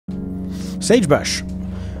Sagebrush.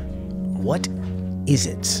 What is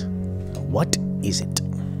it? What is it?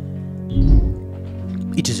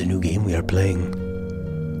 It is a new game we are playing.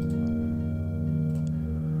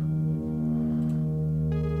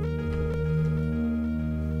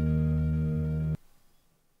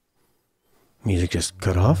 Music just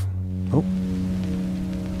cut off. Oh.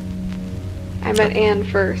 I met Anne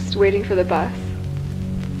first, waiting for the bus.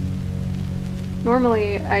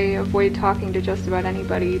 Normally, I avoid talking to just about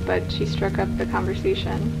anybody, but she struck up the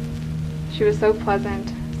conversation. She was so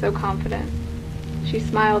pleasant, so confident. She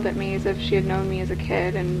smiled at me as if she had known me as a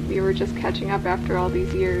kid, and we were just catching up after all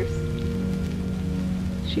these years.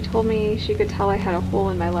 She told me she could tell I had a hole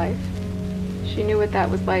in my life. She knew what that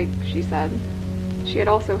was like, she said. She had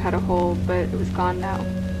also had a hole, but it was gone now.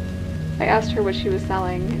 I asked her what she was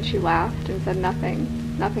selling, and she laughed and said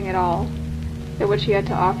nothing, nothing at all, that what she had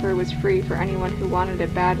to offer was free for anyone who wanted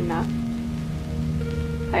it bad enough.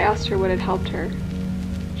 I asked her what had helped her.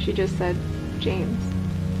 She just said, James.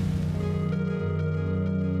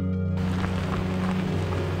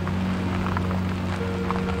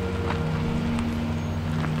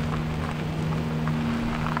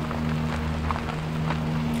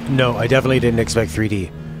 No, I definitely didn't expect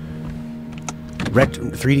 3D.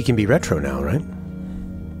 3D can be retro now, right?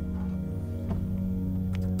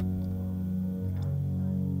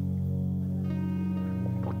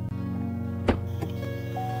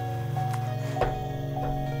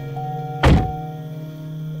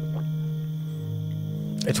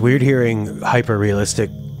 It's weird hearing hyper-realistic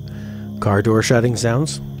car door shutting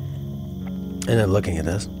sounds. And then looking at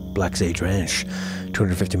this. Black Sage Ranch,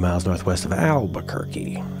 250 miles northwest of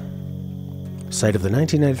Albuquerque. Site of the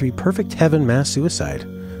 1993 Perfect Heaven mass suicide.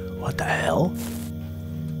 What the hell?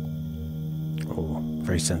 Oh,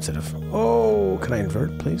 very sensitive. Oh, can I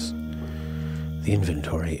invert, please? The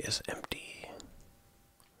inventory is empty.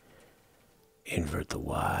 Invert the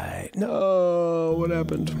Y. No, what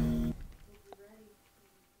happened?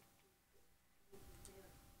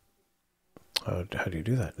 Oh, how do you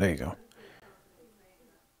do that? There you go.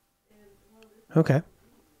 Okay.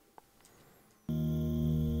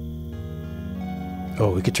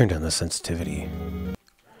 Oh, we could turn down the sensitivity.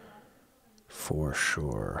 For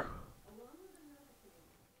sure.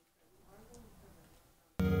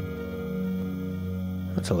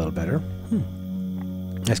 That's a little better.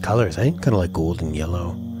 Nice colors, eh? Kind of like gold and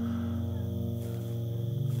yellow.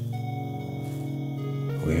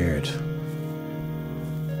 Weird.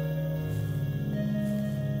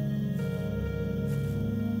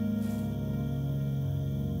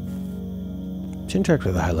 Interact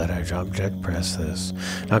with the highlighted object, press this.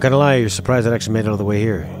 Not gonna lie, you're surprised it actually made it all the way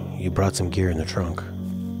here. You brought some gear in the trunk.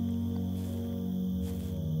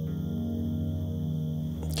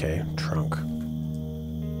 Okay, trunk.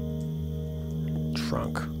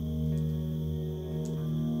 Trunk.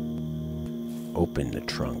 Open the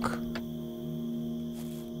trunk.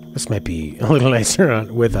 This might be a little nicer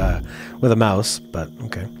with a mouse, but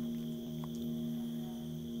okay.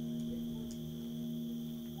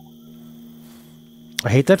 I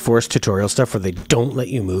hate that forced tutorial stuff where they don't let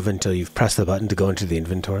you move until you've pressed the button to go into the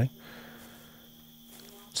inventory.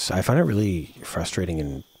 So I find it really frustrating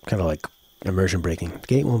and kind of like immersion breaking. The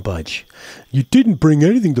gate won't budge. You didn't bring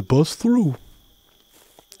anything to bust through.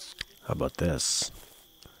 How about this?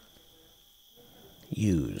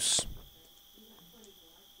 Use.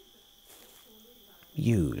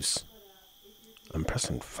 Use. I'm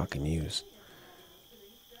pressing fucking use.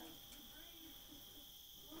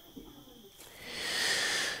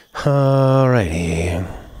 Alrighty.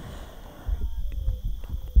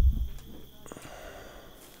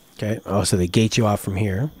 Okay. Oh, so they gate you off from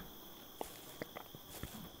here.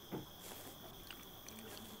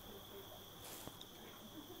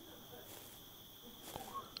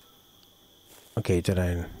 Okay, did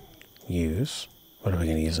I use? What am I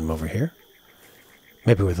going to use them over here?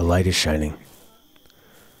 Maybe where the light is shining.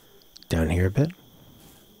 Down here a bit.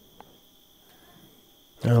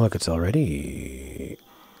 Oh, look, it's already...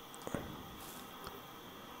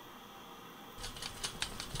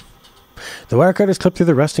 The wire cutters clip through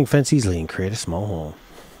the rusting fence easily and create a small hole.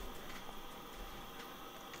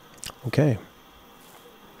 Okay.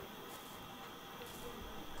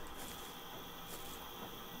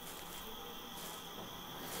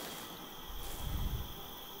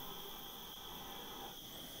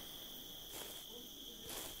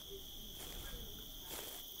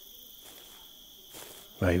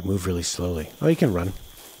 I move really slowly. Oh, you can run.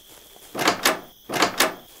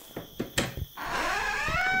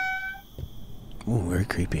 Ooh, very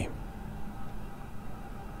creepy.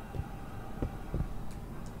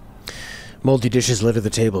 Moldy dishes litter the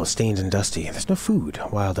table, stained and dusty. There's no food.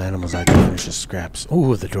 Wild animals like to finish the scraps.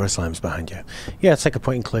 Ooh, the door slime's behind you. Yeah, it's like a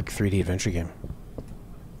point-and-click 3D adventure game.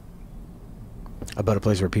 About a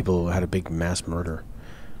place where people had a big mass murder.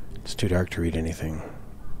 It's too dark to read anything.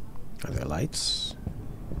 Are there lights?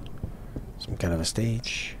 Some kind of a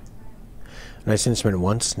stage. Nice instrument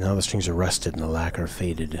once, now the strings are rusted and the lacquer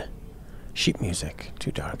faded. Sheet music,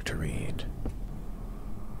 too dark to read.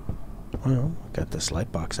 Well, got this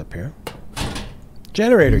light box up here.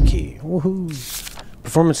 Generator key, woohoo!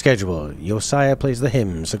 Performance schedule, Josiah plays the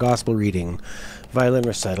hymns, a gospel reading, violin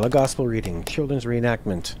recital, a gospel reading, children's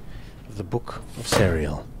reenactment of the Book of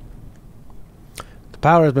Serial. The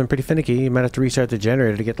power has been pretty finicky, you might have to restart the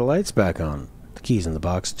generator to get the lights back on. The keys in the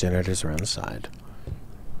box, generators are on the side.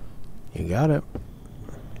 You got it.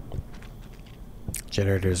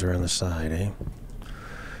 Generators are on the side, eh?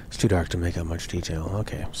 It's too dark to make out much detail.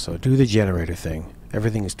 Okay, so do the generator thing.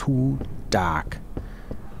 Everything is too dark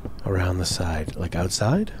around the side. Like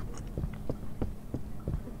outside?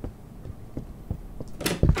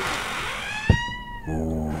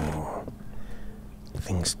 Ooh.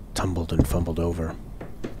 Things tumbled and fumbled over.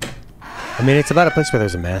 I mean, it's about a place where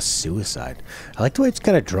there's a mass suicide. I like the way it's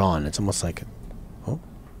kind of drawn. It's almost like... Oh,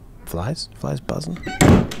 flies? Flies buzzing?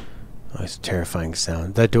 Oh, it's a terrifying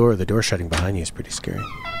sound. The door shutting behind you is pretty scary.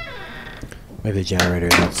 Maybe the generator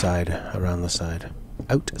is outside, around the side.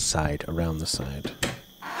 Outside, around the side.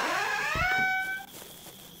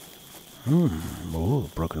 Ooh,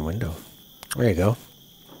 broken window. There you go.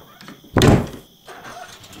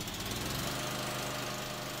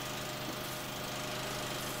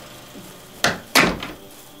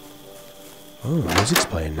 Oh, music's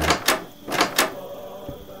playing now.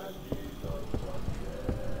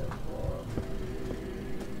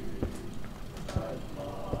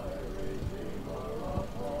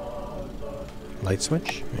 Light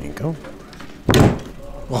switch. There you go.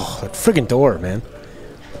 Oh, that friggin' door, man.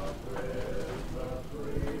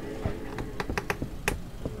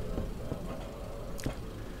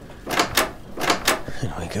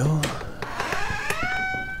 There we go.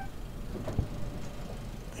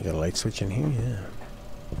 You got a light switch in here? Yeah.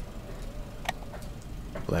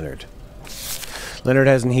 Leonard. Leonard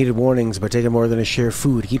hasn't heeded warnings, but taken more than his share of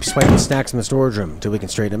food. He keeps swiping snacks in the storage room until we can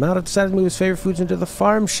straighten him out. I've decided to move his favorite foods into the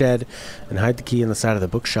farm shed and hide the key on the side of the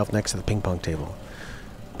bookshelf next to the ping pong table.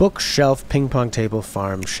 Bookshelf, ping pong table,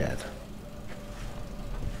 farm shed.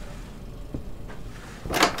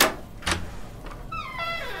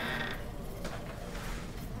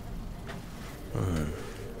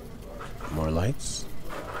 More lights.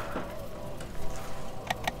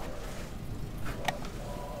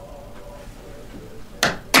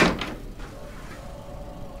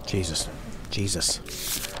 Jesus.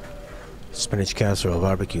 Spinach casserole,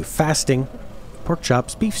 barbecue, fasting. Pork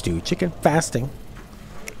chops, beef stew, chicken, fasting.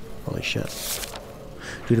 Holy shit.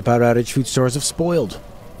 Due to power outage, food stores have spoiled.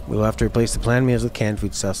 We'll have to replace the planned meals with canned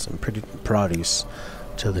food stuffs and produce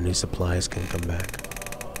until the new supplies can come back.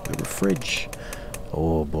 We have a fridge.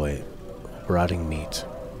 Oh boy. Rotting meat.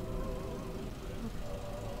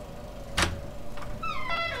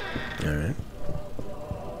 Alright.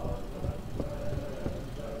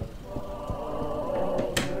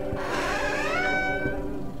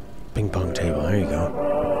 Ping pong table, there you go.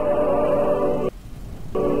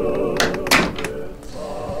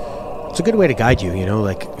 It's a good way to guide you, you know,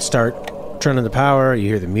 like start turning the power, you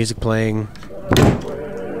hear the music playing,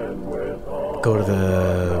 go to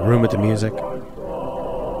the room with the music.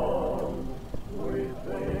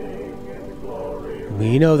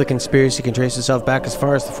 We know the conspiracy can trace itself back as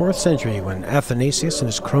far as the 4th century when Athanasius and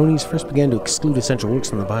his cronies first began to exclude essential works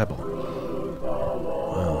from the Bible.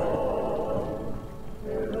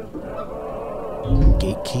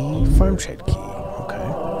 Gate key, farm shed key. Okay.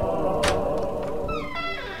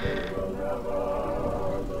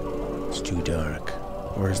 It's too dark.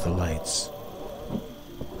 Where's the lights?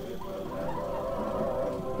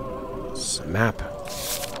 It's a map.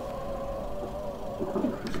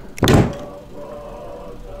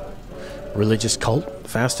 Religious cult?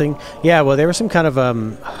 Fasting? Yeah, well, there was some kind of,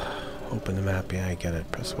 open the map. Yeah, I get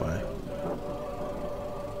it. Press Y.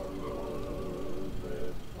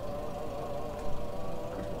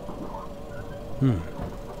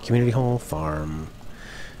 Community hall, farm.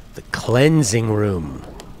 The cleansing room.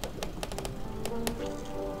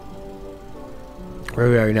 Where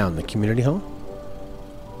are we now? In the community hall?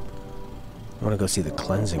 I want to go see the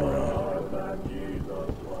cleansing room.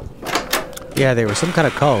 Yeah, they were some kind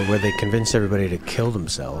of cult where they convinced everybody to kill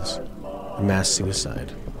themselves. Mass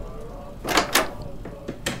suicide.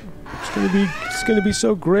 It's gonna be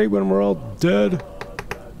so great when we're all dead.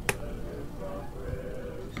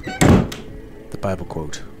 The Bible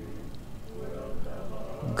quote.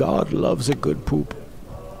 God loves a good poop.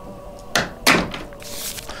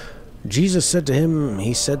 Jesus said to him,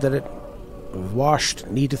 he said that it washed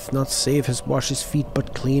needeth not save his wash his feet,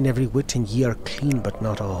 but clean every whit, and ye are clean, but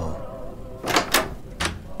not all.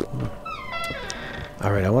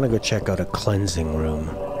 Alright, I want to go check out a cleansing room.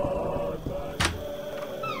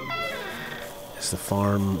 Is the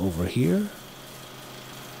farm over here?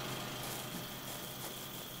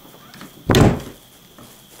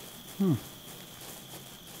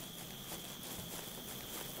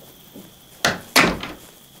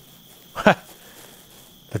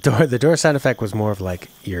 The door sound effect was more of like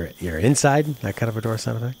you're inside, that kind of a door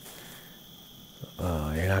sound effect.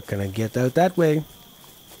 Oh, you're not gonna get out that way.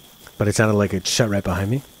 But it sounded like it shut right behind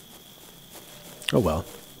me. Oh well.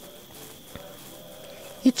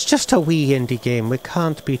 It's just a wee indie game. We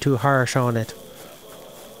can't be too harsh on it.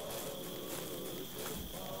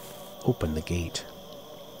 Open the gate.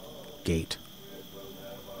 Gate.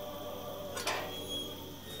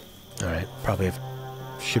 Alright, probably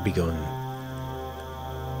should be going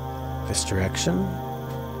this direction.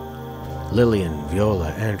 Lillian, Viola,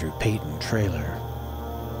 Andrew, Peyton, trailer.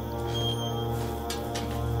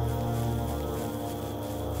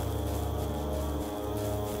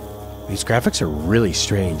 These graphics are really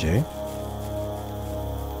strange, eh?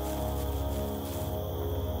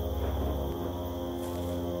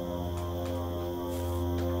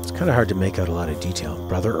 It's kind of hard to make out a lot of detail.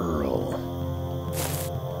 Brother Earl.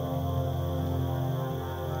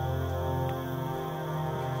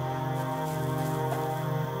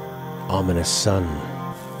 Ominous Sun.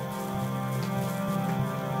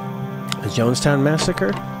 The Jonestown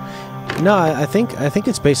Massacre? No, I think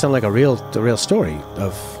it's based on like a real story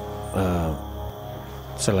of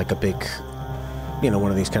sort of like a big,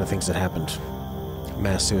 one of these kind of things that happened.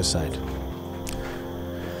 Mass suicide.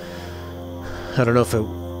 I don't know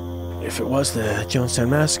if it was the Jonestown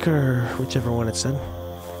Massacre or whichever one it said.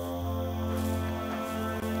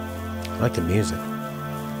 I like the music.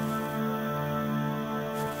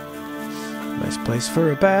 Nice place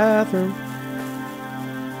for a bathroom.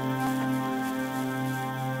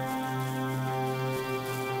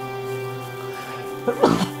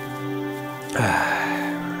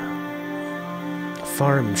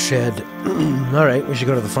 Farm shed. Alright, we should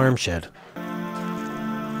go to the farm shed.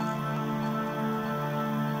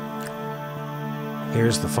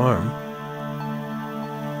 Here's the farm.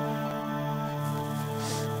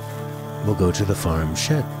 We'll go to the farm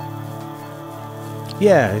shed.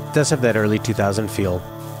 Yeah, it does have that early 2000 feel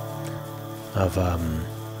of,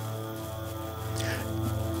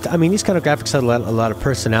 I mean, these kind of graphics had a lot of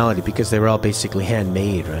personality because they were all basically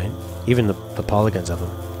handmade, right? Even the polygons of them.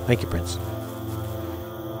 Thank you, Prince.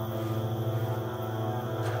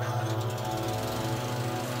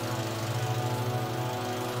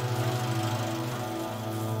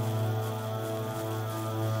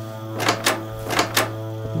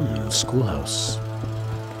 Schoolhouse.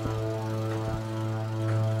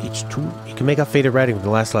 Each two. You can make out faded writing from the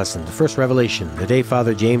last lesson. The first revelation. The day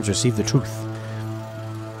Father James received the truth.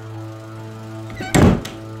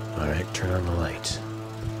 Alright, turn on the light.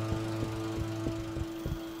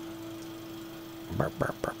 Burp,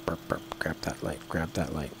 burp, burp, burp, burp. Grab that light. Grab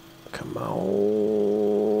that light. Come on.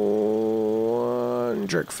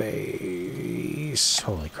 Jerk face.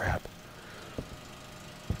 Holy crap.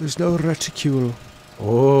 There's no reticule.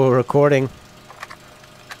 Oh, recording.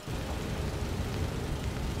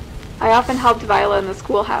 I often helped Viola in the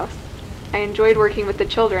schoolhouse. I enjoyed working with the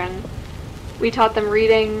children. We taught them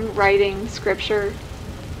reading, writing, scripture.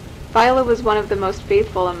 Viola was one of the most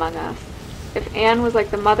faithful among us. If Anne was like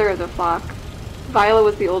the mother of the flock, Viola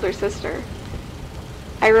was the older sister.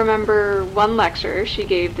 I remember one lecture she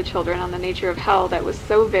gave the children on the nature of hell that was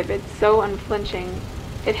so vivid, so unflinching,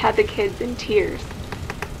 it had the kids in tears.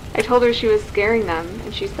 I told her she was scaring them,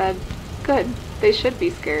 and she said, "Good, they should be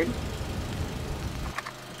scared."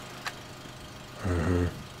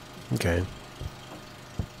 Okay.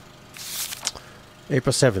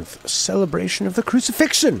 April 7th, celebration of the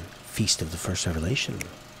crucifixion. Feast of the first revelation.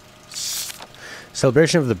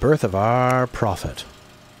 Celebration of the birth of our prophet.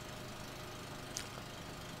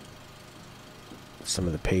 Some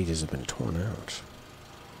of the pages have been torn out.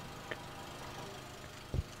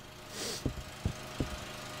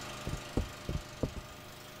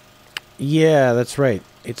 Yeah, that's right.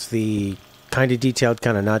 It's the kind of detailed,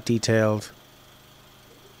 kind of not detailed.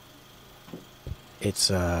 It's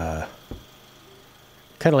kind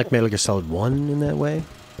of like Metal Gear Solid 1 in that way,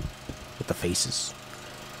 with the faces.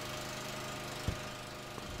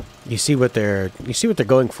 You see what they're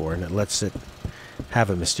going for, and it lets it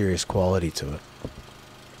have a mysterious quality to it.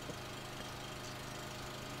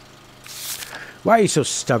 Why are you so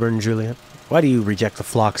stubborn, Juliet? Why do you reject the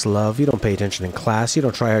flock's love? You don't pay attention in class. You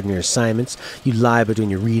don't try hard in your assignments. You lie between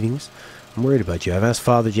your readings. I'm worried about you. I've asked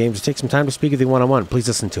Father James to take some time to speak with you one-on-one. Please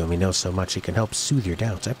listen to him. He knows so much. He can help soothe your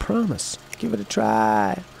doubts. I promise. Give it a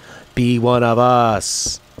try. Be one of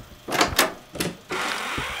us.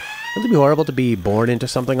 Wouldn't it be horrible to be born into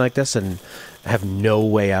something like this and have no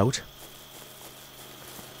way out?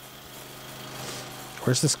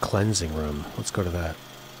 Where's this cleansing room? Let's go to that.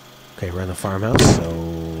 Okay, we're in the farmhouse,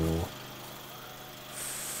 so...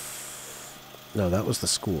 No, that was the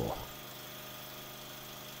school.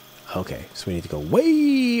 Okay, so we need to go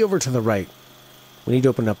way over to the right. We need to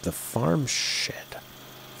open up the farm shed.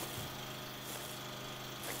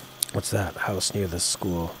 What's that? House near the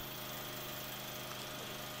school.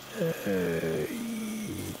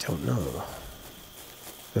 Don't know.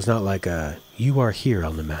 There's not like a "you are here"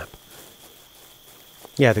 on the map.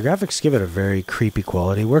 Yeah, the graphics give it a very creepy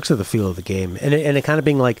quality. Works with the feel of the game. And it kind of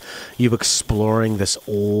being like you exploring this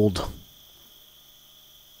old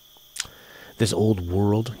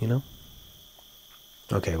world, you know?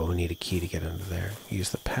 Okay, well, we need a key to get into there.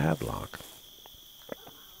 Use the padlock.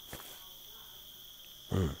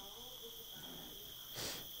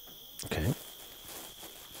 Okay.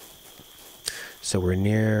 So we're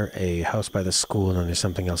near a house by the school, and then there's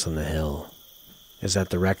something else on the hill. Is that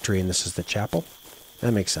the rectory and this is the chapel?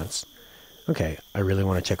 That makes sense. Okay, I really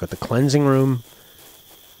want to check out the cleansing room.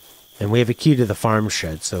 And we have a key to the farm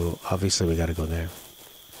shed, so obviously we got to go there.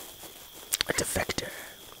 A defector.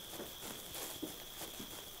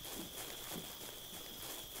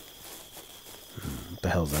 What the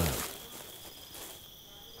hell's that?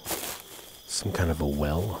 Some kind of a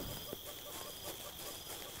well?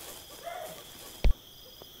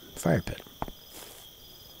 Fire pit.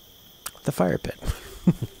 The fire pit.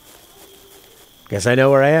 Guess I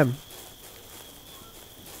know where I am.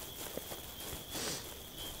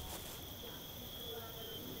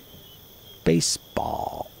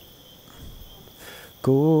 Baseball.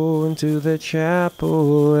 Going to the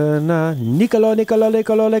chapel and Niccolo.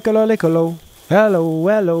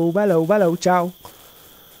 Hello, ciao.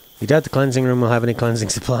 You doubt the cleansing room will have any cleansing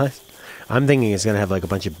supplies? I'm thinking it's going to have like a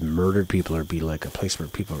bunch of murdered people or be like a place where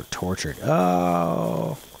people are tortured.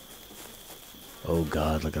 Oh. Oh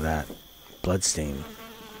God, look at that. Bloodstain.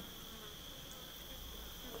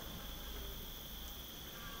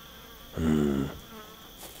 Is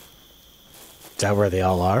that where they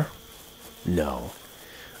all are? No.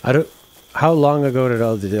 I don't... How long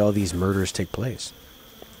ago did all these murders take place?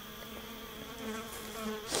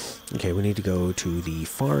 Okay, we need to go to the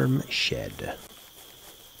farm shed.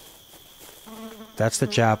 That's the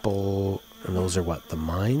chapel, and those are what? The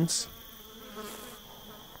mines?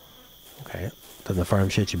 Okay, then the farm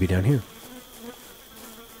shed should be down here.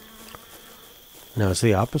 No, it's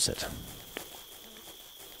the opposite.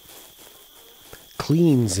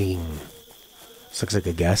 Cleansing. This looks like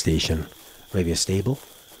a gas station. Maybe a stable.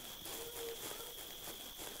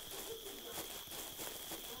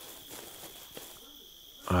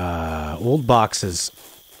 Old boxes.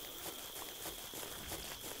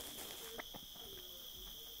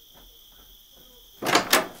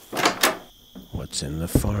 What's in the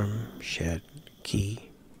farm shed?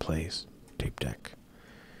 Key, place, tape deck.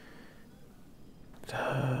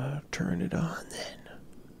 Turn it on then.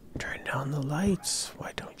 Turn down the lights.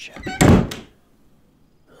 Why don't you?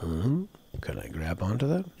 Can I grab onto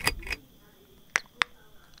that?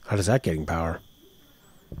 How does that getting power?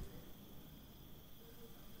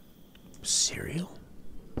 Cereal?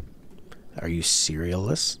 Are you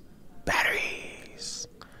cerealless? Batteries.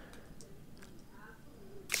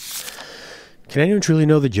 Can anyone truly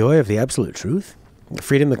know the joy of the absolute truth? The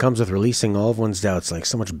freedom that comes with releasing all of one's doubts like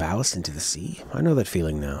so much ballast into the sea. I know that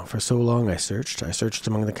feeling now. For so long I searched. I searched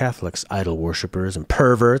among the Catholics, idol worshippers and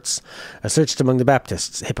perverts. I searched among the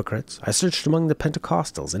Baptists, hypocrites. I searched among the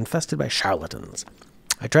Pentecostals, infested by charlatans.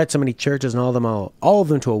 I tried so many churches, and all of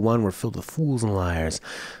them to a one were filled with fools and liars.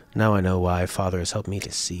 Now I know why Father has helped me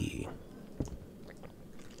to see.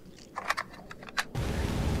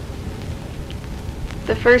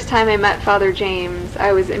 The first time I met Father James,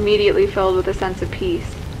 I was immediately filled with a sense of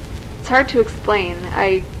peace. It's hard to explain.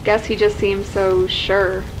 I guess he just seemed so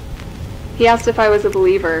sure. He asked if I was a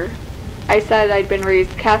believer. I said I'd been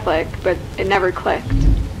raised Catholic, but it never clicked.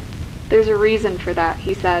 There's a reason for that,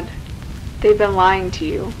 he said. They've been lying to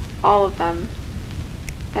you, all of them.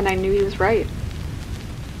 And I knew he was right.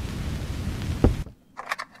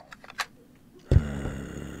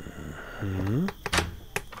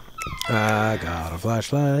 I got a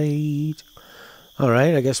flashlight.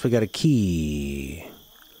 Alright, I guess we got a key.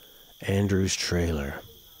 Andrew's trailer.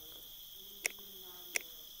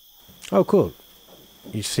 Oh, cool.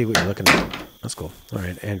 You see what you're looking at. That's cool. All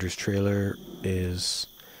right, Andrew's trailer is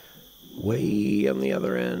way on the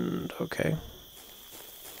other end. Okay.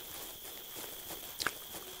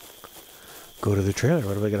 Go to the trailer.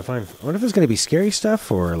 What are we going to find? I wonder if there's going to be scary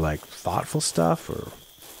stuff or, like, thoughtful stuff or...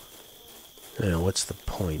 I don't know, what's the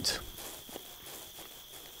point?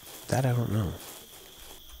 That I don't know.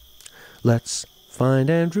 Let's find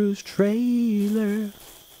Andrew's trailer.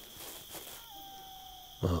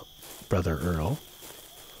 Well, Brother Earl.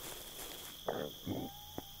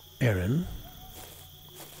 Aaron.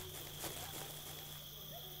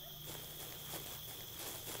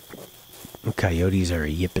 Coyotes are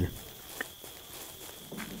yipping.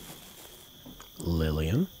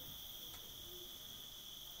 Lillian.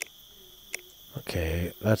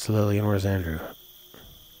 Okay, that's Lillian. Where's Andrew?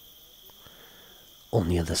 On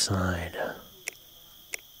the other side.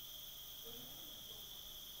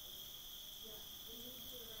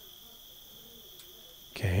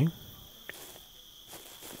 Okay.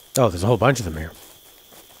 Oh, there's a whole bunch of them here.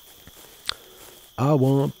 I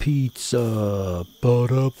want pizza.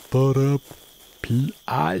 P-I-Z-Z-A.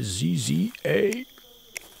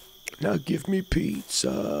 Now give me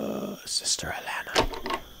pizza. Sister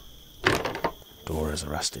Alana. Door is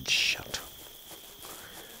rusted shut.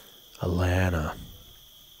 Alana.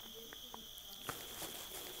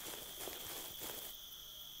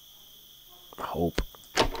 Hope.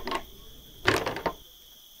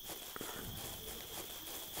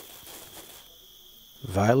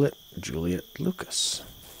 Violet, Juliet, Lucas.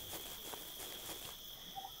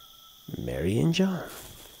 Mary and John.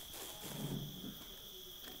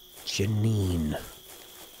 Janine.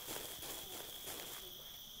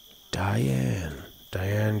 Diane,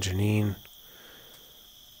 Janine.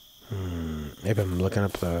 Maybe I'm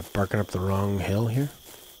barking up the wrong hill here.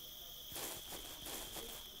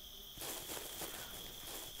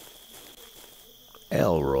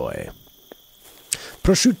 Elroy.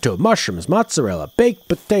 Prosciutto, mushrooms, mozzarella, baked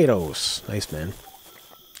potatoes. Nice, man.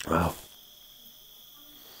 Wow.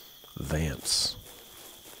 Vance.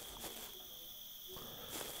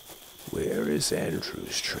 Where is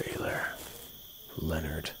Andrew's trailer?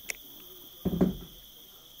 Leonard.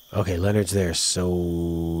 Okay, Leonard's there.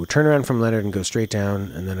 So turn around from Leonard and go straight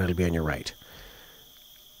down, and then it'll be on your right.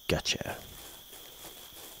 Gotcha.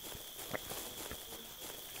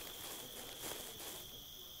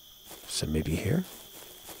 So maybe here?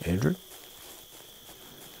 Andrew?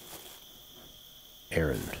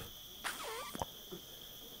 Aaron.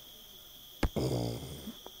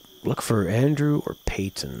 Look for Andrew or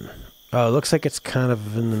Peyton. Oh, it looks like it's kind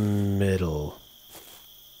of in the middle.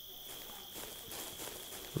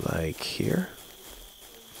 Like here?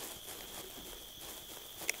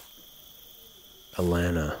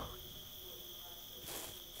 Alana.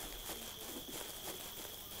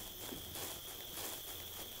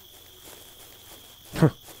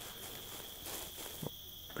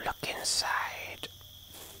 Look inside.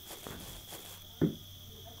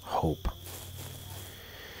 Hope.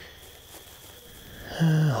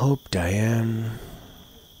 Hope, Diane.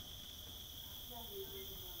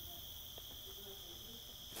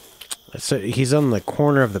 So he's on the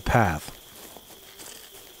corner of the path.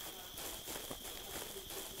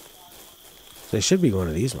 So it should be one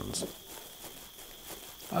of these ones.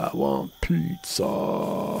 I want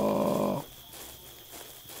pizza.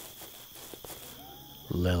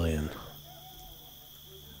 Lillian.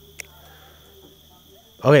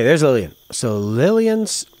 Okay, there's Lillian. So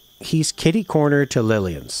Lillian's... He's kitty corner to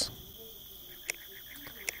Lillian's.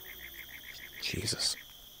 Jesus.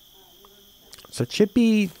 So it should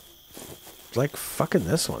be... like fucking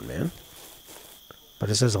this one, man.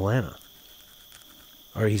 But it says Alana.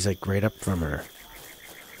 Or he's like right up from her.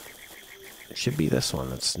 It should be this one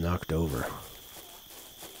that's knocked over.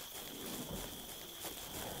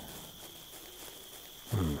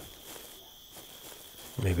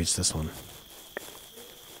 Maybe it's this one.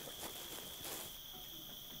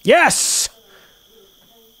 Yes!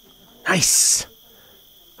 Nice!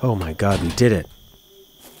 Oh my god, we did it.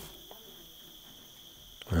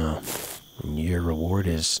 Oh. Your reward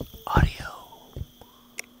is audio.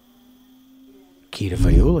 Key to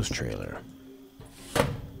Viola's trailer.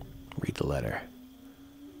 Read the letter.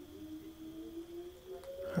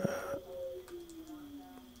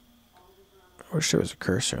 I wish there was a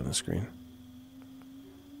cursor on the screen.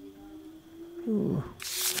 Ooh.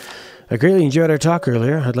 I greatly enjoyed our talk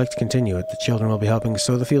earlier. I'd like to continue it. The children will be helping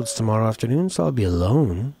sow the fields tomorrow afternoon, so I'll be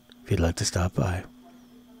alone if you'd like to stop by.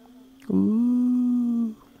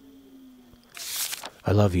 Ooh.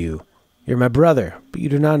 I love you. You're my brother, but you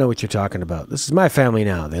do not know what you're talking about. This is my family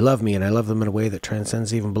now. They love me, and I love them in a way that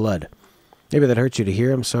transcends even blood. Maybe that hurts you to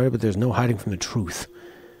hear. I'm sorry, but there's no hiding from the truth.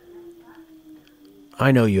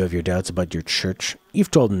 I know you have your doubts about your church.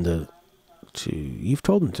 You've told them to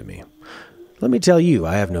me. Let me tell you,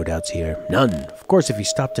 I have no doubts here. None. Of course, if you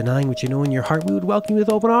stop denying what you know in your heart, we would welcome you with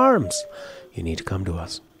open arms. You need to come to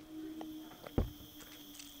us.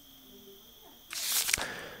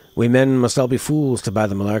 We men must all be fools to buy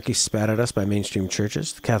the malarkey spat at us by mainstream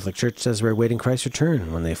churches. The Catholic Church says we're awaiting Christ's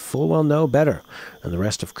return, when they full well know better, and the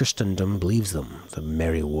rest of Christendom believes them, the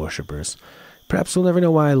merry worshippers. Perhaps we'll never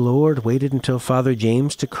know why Lord waited until Father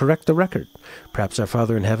James to correct the record. Perhaps our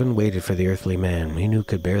Father in heaven waited for the earthly man he knew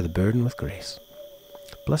could bear the burden with grace.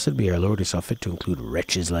 Blessed be our Lord who saw fit to include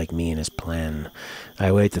wretches like me in his plan. I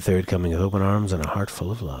await the third coming with open arms and a heart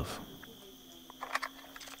full of love.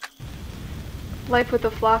 Life with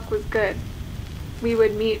the flock was good. We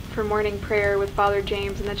would meet for morning prayer with Father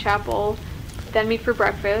James in the chapel, then meet for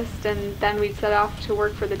breakfast, and then we'd set off to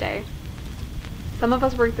work for the day. Some of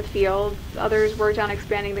us worked the fields, others worked on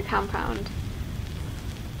expanding the compound.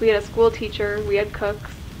 We had a school teacher, we had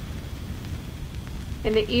cooks.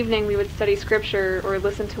 In the evening we would study scripture or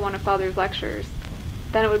listen to one of Father's lectures.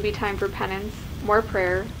 Then it would be time for penance, more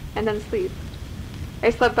prayer, and then sleep. I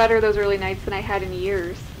slept better those early nights than I had in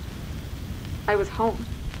years. I was home.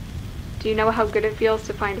 Do you know how good it feels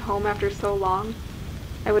to find home after so long?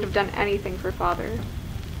 I would have done anything for Father.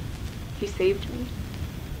 He saved me.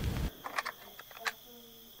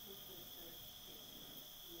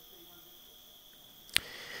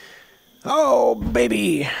 Oh,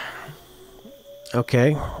 baby.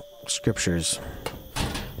 Okay, scriptures.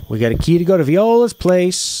 We got a key to go to Viola's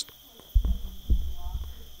place.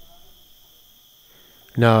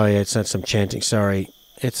 No, it's not some chanting. Sorry.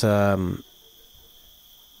 It's this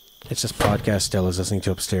podcast Stella's listening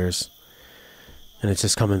to upstairs. And it's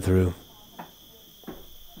just coming through.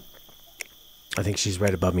 I think she's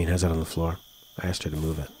right above me and has it on the floor. I asked her to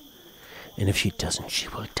move it. And if she doesn't, she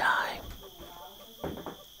will die.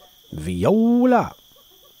 Viola!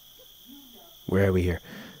 Where are we here?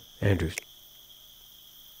 Andrew.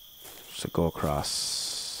 So go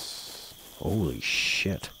across. Holy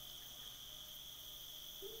shit.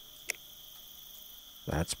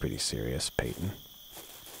 That's pretty serious, Peyton.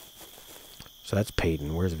 So that's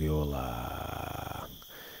Peyton. Where's Viola?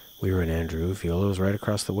 We were in Andrew. Viola was right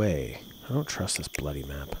across the way. I don't trust this bloody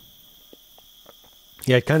map.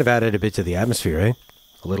 Yeah, it kind of added a bit to the atmosphere, eh?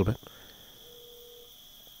 A little bit.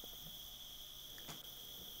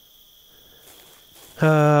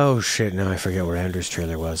 Oh, shit. Now I forget where Andrew's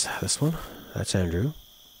trailer was. This one? That's Andrew.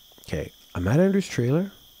 Okay. I'm at Andrew's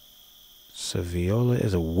trailer. So Viola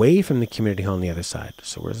is away from the community hall on the other side.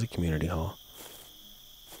 So where's the community hall?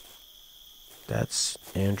 That's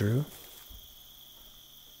Andrew.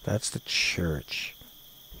 That's the church.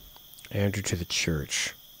 Andrew to the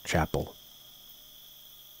church. Chapel.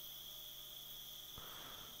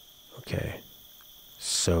 Okay.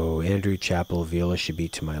 So Andrew, chapel, Viola should be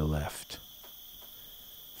to my left.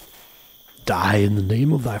 Die in the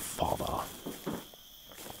name of thy father.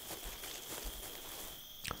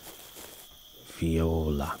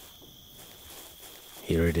 Viola.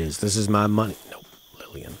 Here it is. This is my money. Nope.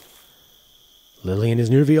 Lillian. Lillian is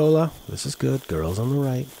near Viola. This is good. Girls on the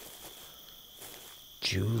right.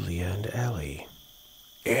 Julia and Ellie.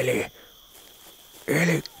 Ellie.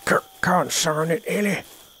 Ellie. Concern it, Ellie.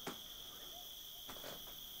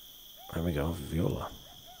 There we go. Viola.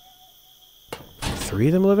 3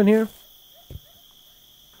 of them living here?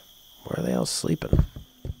 Where are they all sleeping?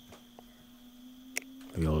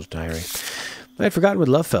 Viola's diary. I had forgotten what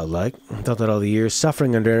love felt like. I thought that all the years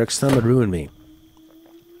suffering under Eric's thumb had ruined me.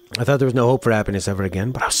 I thought there was no hope for happiness ever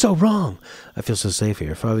again, but I was so wrong. I feel so safe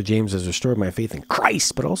here. Father James has restored my faith in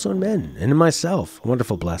Christ, but also in men and in myself. A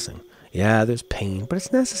wonderful blessing. Yeah, there's pain, but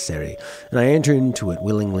it's necessary, and I enter into it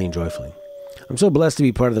willingly and joyfully. I'm so blessed to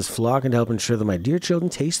be part of this flock and to help ensure that my dear children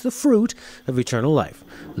taste the fruit of eternal life.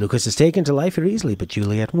 Lucas is taken to life here easily, but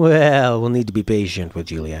Juliet, well, we'll need to be patient with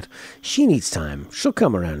Juliet. She needs time. She'll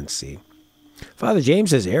come around and see. Father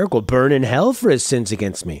James says Eric will burn in hell for his sins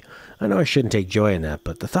against me. I know I shouldn't take joy in that,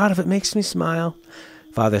 but the thought of it makes me smile.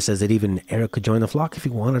 Father says that even Eric could join the flock if he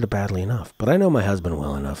wanted it badly enough, but I know my husband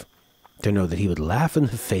well enough to know that he would laugh in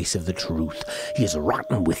the face of the truth. He is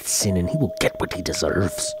rotten with sin, and he will get what he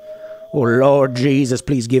deserves. Oh, Lord Jesus,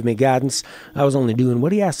 please give me guidance. I was only doing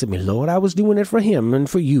what he asked of me, Lord. I was doing it for him and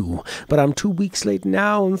for you, but I'm 2 weeks late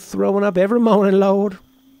now and throwing up every morning, Lord.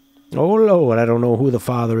 Oh, Lord, I don't know who the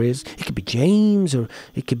father is. It could be James, or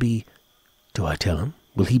it could be... Do I tell him?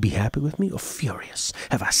 Will he be happy with me or furious?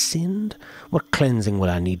 Have I sinned? What cleansing will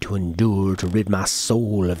I need to endure to rid my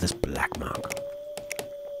soul of this black mark?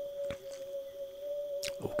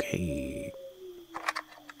 Okay.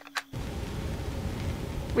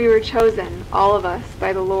 We were chosen, all of us,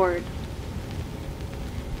 by the Lord.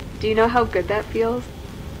 Do you know how good that feels?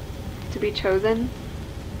 To be chosen?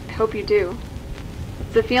 I hope you do.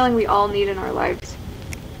 It's a feeling we all need in our lives.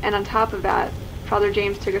 And on top of that, Father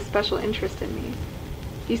James took a special interest in me.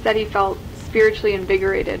 He said he felt spiritually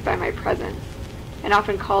invigorated by my presence, and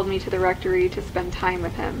often called me to the rectory to spend time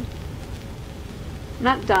with him.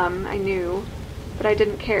 Not dumb, I knew, but I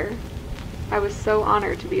didn't care. I was so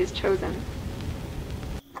honored to be his chosen.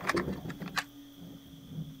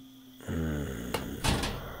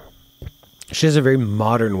 She has a very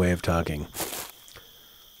modern way of talking.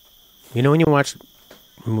 You know when you watch,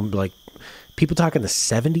 like, people talk in the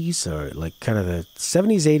 70s, or, like, kind of the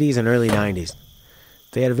 70s, 80s, and early 90s.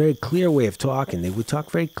 They had a very clear way of talking. They would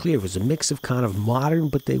talk very clear. It was a mix of kind of modern,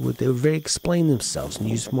 but they would very explain themselves and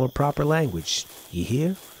use more proper language. You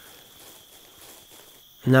hear?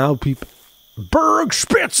 Now people...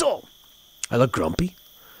 Bergspitzel! I look grumpy.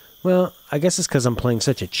 Well, I guess it's because I'm playing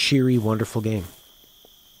such a cheery, wonderful game.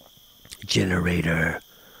 Generator.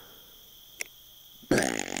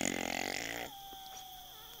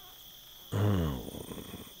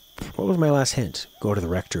 What was my last hint? Go to the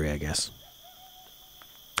rectory, I guess.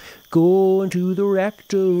 Go into the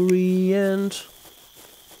rectory and...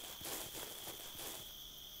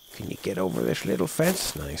 Can you get over this little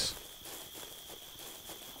fence? Nice.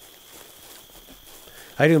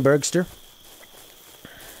 How you doing, Bergster?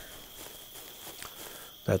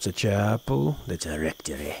 That's a chapel. That's a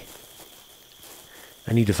rectory.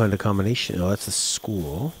 I need to find a combination. Oh, that's the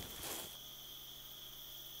school.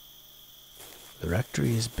 The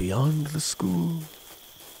rectory is beyond the school.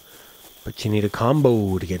 But you need a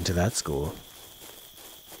combo to get into that school.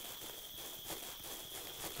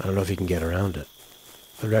 I don't know if you can get around it.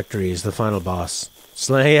 The rectory is the final boss.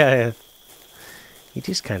 Yeah. It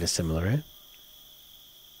is kind of similar, eh?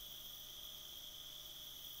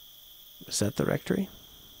 Is that the rectory?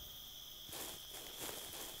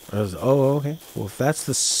 Oh, okay. Well, if that's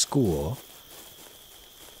the school,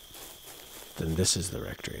 then this is the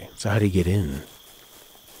rectory. So how do you get in?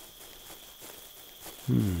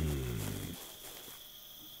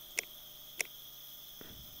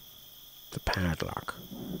 The padlock.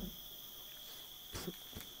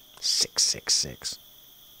 666.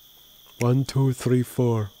 1, 2, 3,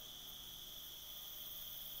 4.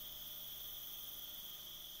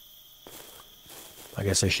 I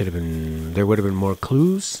guess I should have been... There would have been more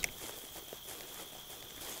clues.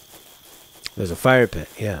 There's a fire pit,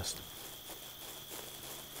 yes.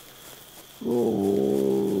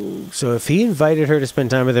 Ooh. So if he invited her to spend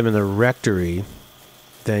time with him in the rectory,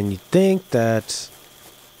 then you'd think that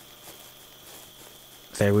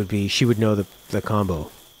there would be... She would know the combo,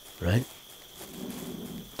 right?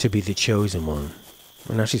 To be the chosen one.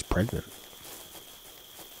 Well, now she's pregnant.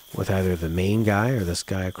 With either the main guy or this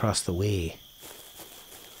guy across the way.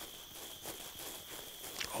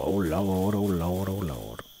 Oh, Lord, oh, Lord, oh,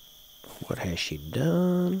 Lord. What has she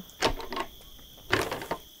done?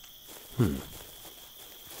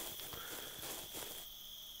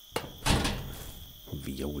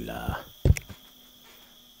 Viola.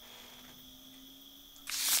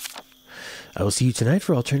 I will see you tonight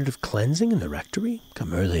for alternative cleansing in the rectory.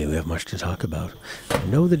 Come early, we have much to talk about. I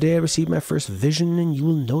know the day I received my first vision, and you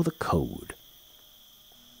will know the code.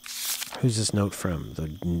 Who's this note from?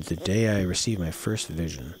 The day I received my first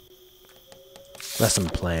vision. Lesson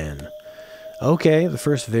plan. Okay, the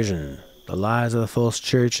first vision. The lies of the false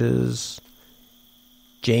churches.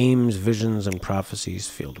 James, visions and prophecies,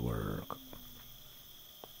 field work.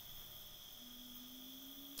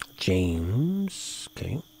 James,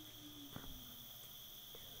 okay.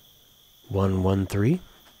 113.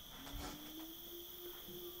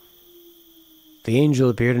 The angel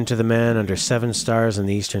appeared unto the man under 7 stars in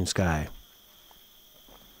the eastern sky.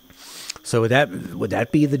 So would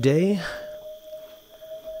that be the day?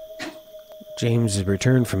 James has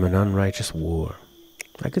returned from an unrighteous war.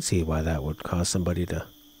 I could see why that would cause somebody to...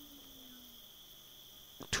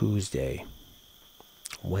 Tuesday.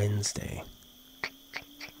 Wednesday.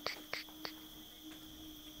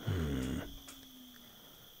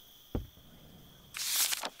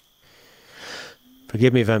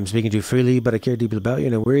 Forgive me if I'm speaking too freely, but I care deeply about you,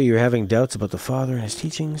 and I'm worried you're having doubts about the Father and his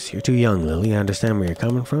teachings. You're too young, Lily. I understand where you're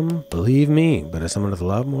coming from. Believe me, but as someone with a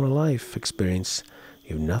lot more life experience,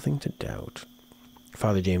 you have nothing to doubt.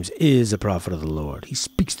 Father James is a prophet of the Lord. He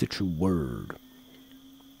speaks the true word.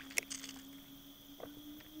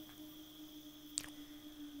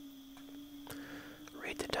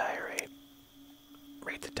 Read the diary.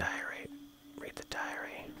 Read the diary. Read the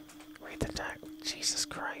diary. Read the diary. Jesus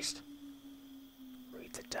Christ.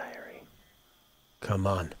 Read the diary. Come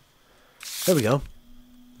on. There we go.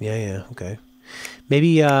 Yeah, okay.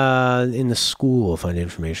 Maybe in the school we'll find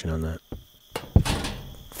information on that.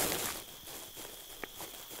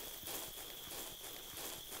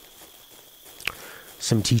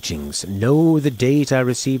 Some teachings. Know the date I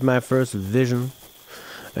received my first vision,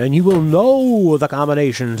 and you will know the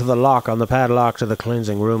combination to the lock on the padlock to the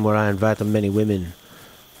cleansing room where I invite the many women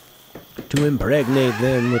to impregnate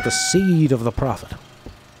them with the seed of the prophet.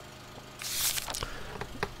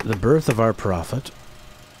 The birth of our prophet.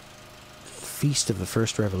 Feast of the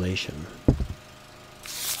first revelation.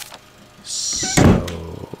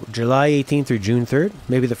 So, July 18th through June 3rd.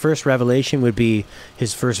 Maybe the first revelation would be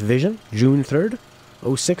his first vision. June 3rd.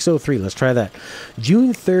 0603. Let's try that.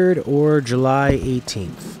 June 3rd or July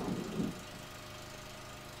 18th.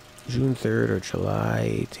 June 3rd or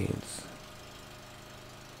July 18th.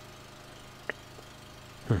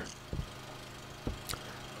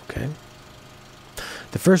 Okay.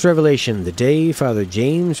 The first revelation, the day Father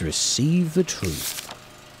James received the truth.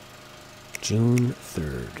 June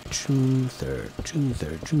 3rd, June 3rd, June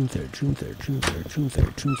 3rd, June 3rd, June 3rd, June 3rd, June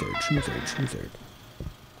 3rd, June 3rd, June 3rd, June 3rd.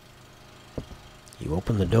 You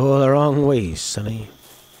opened the door the wrong way, sonny.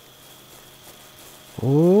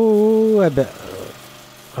 Oh, I bet.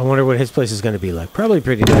 I wonder what his place is going to be like. Probably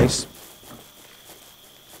pretty nice.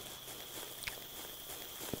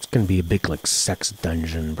 It's going to be a big, like, sex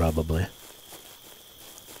dungeon, probably.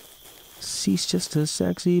 He's just a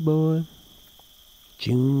sexy boy.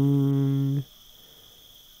 June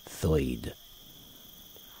 3rd.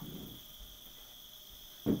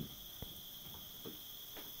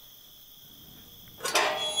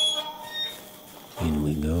 In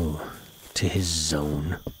we go to his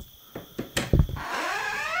zone.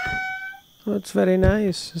 Oh, it's very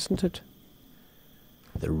nice, isn't it?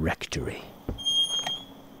 The rectory.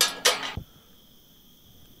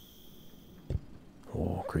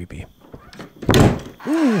 Oh, creepy.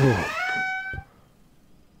 Ooh.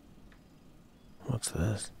 What's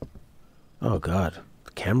this? Oh, God.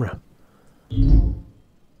 The camera.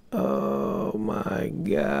 Oh, my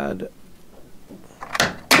God.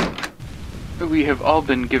 We have all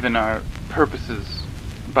been given our purposes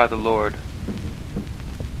by the Lord.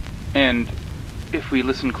 And if we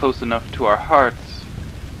listen close enough to our hearts,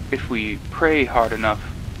 if we pray hard enough,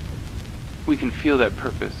 we can feel that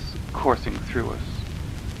purpose coursing through us.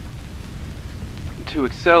 To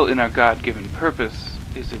excel in our God-given purpose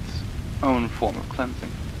is its own form of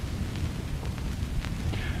cleansing.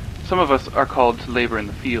 Some of us are called to labor in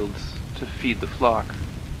the fields, to feed the flock.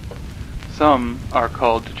 Some are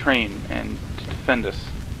called to train and to defend us.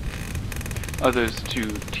 Others to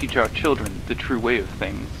teach our children the true way of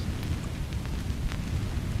things.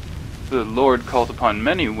 The Lord calls upon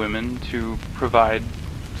many women to provide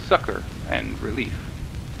succor and relief.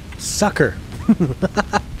 Succor!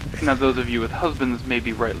 Now those of you with husbands may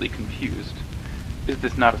be rightly confused. Is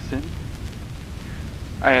this not a sin?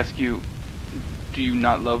 I ask you, do you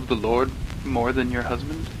not love the Lord more than your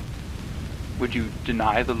husband? Would you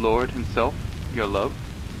deny the Lord himself your love?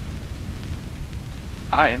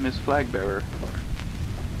 I am his flag bearer.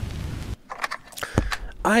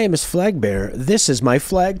 I am his flag bearer. This is my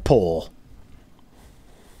flagpole.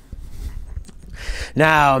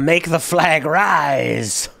 Now make the flag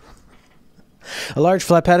rise. A large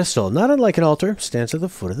flat pedestal, not unlike an altar, stands at the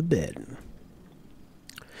foot of the bed.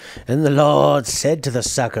 And the Lord said to the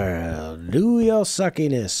sucker, do your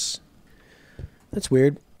suckiness. That's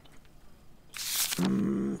weird.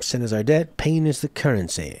 Sin is our debt, pain is the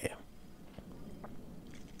currency.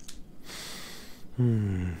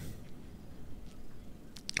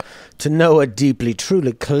 To know a deeply,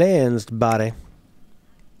 truly cleansed body.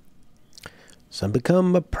 Some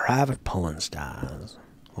become a private porn stars.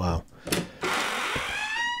 Wow.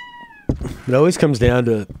 It always comes down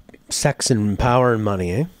to sex and power and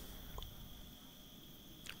money, eh?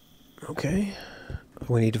 Okay.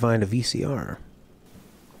 We need to find a VCR.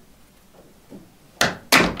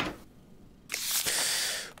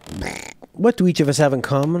 What do each of us have in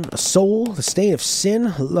common? A soul, the stain of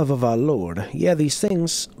sin, love of our Lord. Yeah, these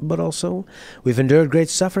things, but also we've endured great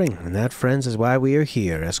suffering, and that, friends, is why we are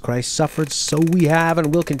here. As Christ suffered, so we have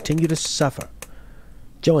and will continue to suffer.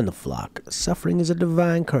 Join the flock. Suffering is a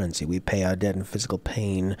divine currency. We pay our debt in physical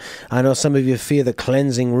pain. I know some of you fear the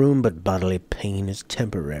cleansing room, but bodily pain is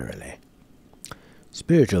temporarily.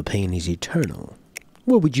 Spiritual pain is eternal.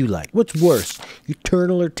 What would you like? What's worse,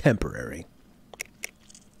 eternal or temporary?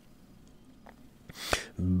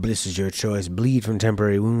 This is your choice. Bleed from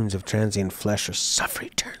temporary wounds of transient flesh or suffer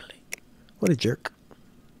eternally. What a jerk.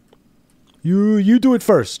 You do it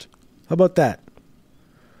first. How about that?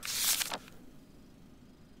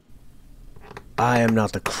 I am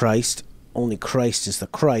not the Christ. Only Christ is the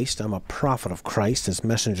Christ. I'm a prophet of Christ, as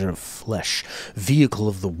messenger of flesh, vehicle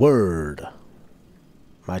of the word.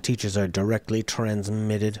 My teachers are directly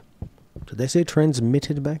transmitted. Did they say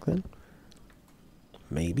transmitted back then?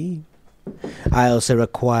 Maybe. I also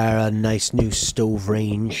require a nice new stove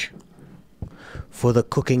range for the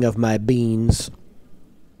cooking of my beans.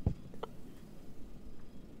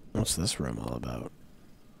 What's this room all about?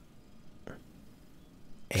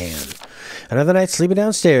 Anne. Another night sleeping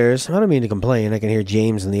downstairs. I don't mean to complain. I can hear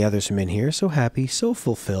James and the others from in here. So happy, so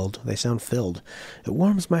fulfilled. They sound filled. It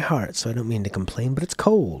warms my heart, so I don't mean to complain, but it's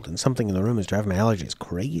cold, and something in the room is driving my allergies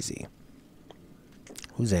crazy.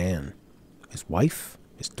 Who's Anne? His wife?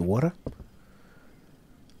 His daughter?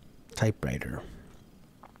 Typewriter.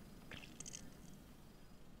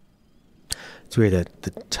 It's weird that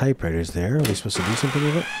the typewriter's there. Are they supposed to do something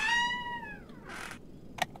with it?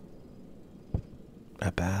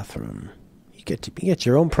 A bathroom. You get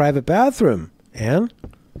your own private bathroom, Anne.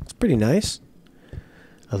 It's pretty nice.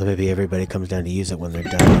 Although maybe everybody comes down to use it when they're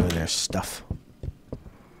done doing their stuff.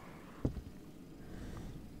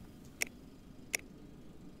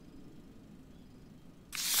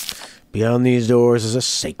 Beyond these doors is a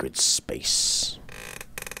sacred space.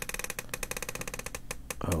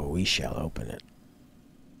 Oh, we shall open it.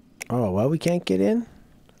 Oh, well, we can't get in?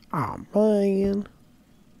 Oh, man.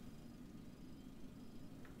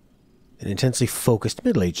 An intensely focused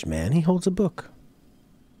middle-aged man. He holds a book.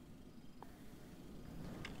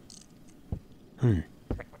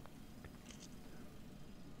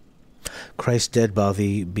 Christ's dead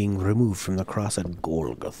body being removed from the cross at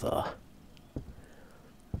Golgotha.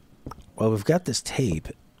 Well, we've got this tape.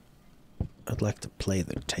 I'd like to play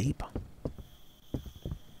the tape.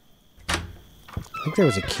 I think there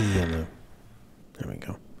was a key on the... There we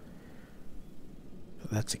go.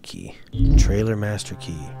 That's a key. Trailer master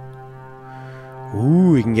key.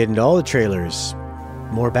 Ooh, we can get into all the trailers.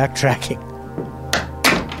 More backtracking.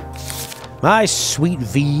 My sweet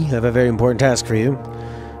V, I have a very important task for you.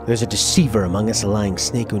 There's a deceiver among us, a lying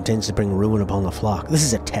snake who intends to bring ruin upon the flock. This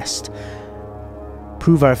is a test.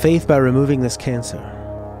 Prove our faith by removing this cancer.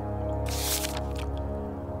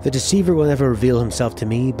 The deceiver will never reveal himself to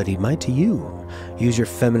me, but he might to you. Use your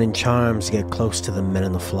feminine charms to get close to the men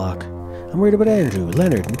in the flock. I'm worried about Andrew,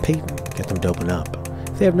 Leonard, and Peyton. Get them to open up.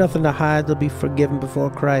 If they have nothing to hide, they'll be forgiven before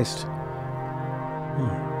Christ.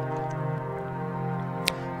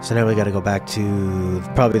 So now we gotta go back to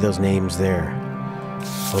probably those names there.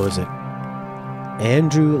 What was it?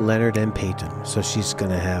 Andrew, Leonard, and Peyton. So she's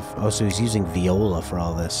gonna have... Oh, so he's using Viola for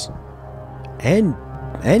all this. And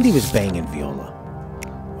he was banging Viola.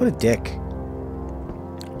 What a dick.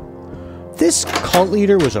 This cult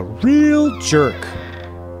leader was a real jerk.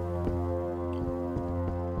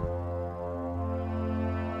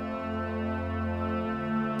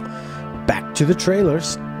 Back to the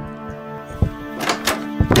trailers.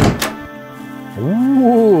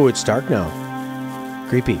 Ooh, it's dark now.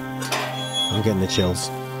 Creepy. I'm getting the chills.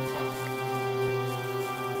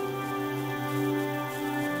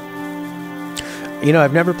 You know,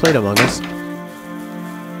 I've never played Among Us.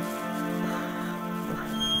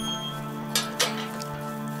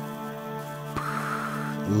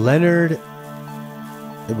 Leonard...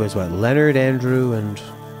 It was what? Leonard, Andrew, and...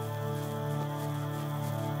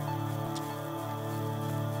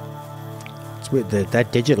 It's weird.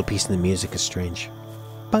 That digital piece in the music is strange.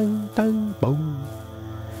 Bang, dang, boom.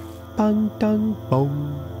 Bang, dang,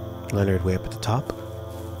 boom. Leonard way up at the top.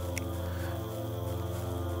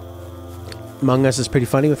 Among Us is pretty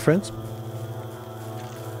funny with friends.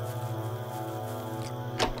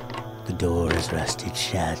 The door is rusted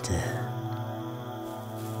shut.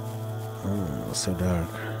 Oh, so dark.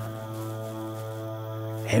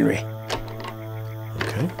 Henry.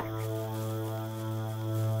 Okay.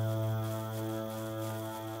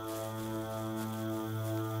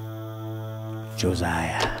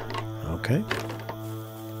 Josiah. Okay.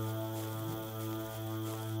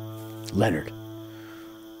 Leonard.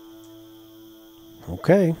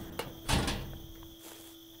 Okay.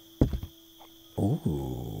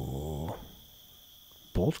 Ooh.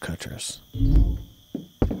 Bolt cutters.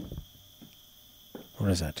 What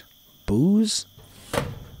is that? Booze?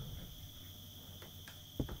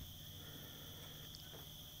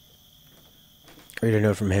 Read a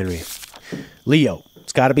note from Henry. Leo.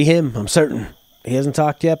 It's gotta be him, I'm certain. He hasn't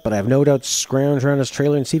talked yet, but I have no doubt scrounge around his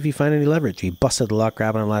trailer and see if you find any leverage. He busted the lock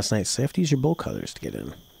grabbing him last night, so you have to use your bolt cutters to get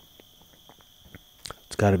in.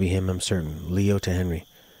 It's gotta be him, I'm certain. Leo to Henry.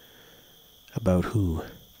 About who?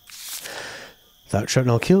 Thought shouldn't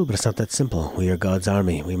all kill, but it's not that simple. We are God's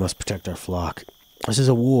army. We must protect our flock. This is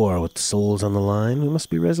a war with souls on the line. We must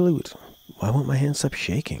be resolute. Why won't my hand stop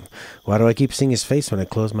shaking? Why do I keep seeing his face when I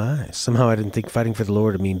close my eyes? Somehow I didn't think fighting for the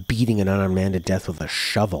Lord would mean beating an unarmed man to death with a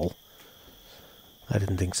shovel. I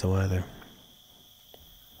didn't think so either.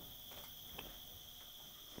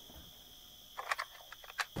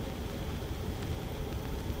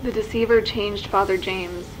 The deceiver changed Father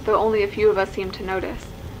James, though only a few of us seemed to notice.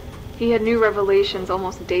 He had new revelations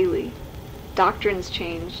almost daily. Doctrines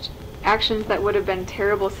changed. Actions that would have been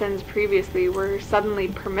terrible sins previously were suddenly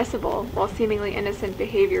permissible, while seemingly innocent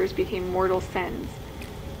behaviors became mortal sins.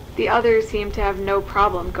 The others seemed to have no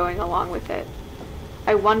problem going along with it.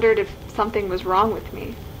 I wondered if something was wrong with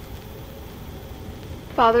me.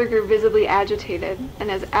 Father grew visibly agitated, and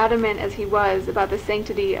as adamant as he was about the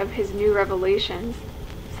sanctity of his new revelations,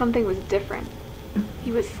 something was different.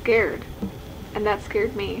 He was scared, and that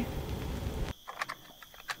scared me.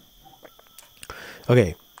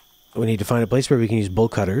 Okay, we need to find a place where we can use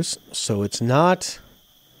bolt cutters, so it's not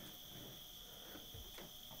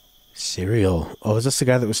cereal. Oh, is this the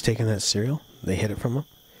guy that was taking that cereal? They hid it from him?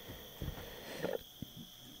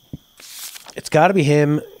 It's got to be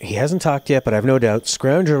him. He hasn't talked yet, but I have no doubt.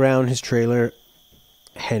 Scrounge around his trailer,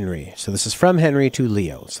 Henry. So this is from Henry to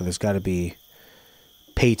Leo. So there's got to be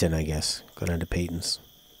Peyton, I guess. Go down to Peyton's.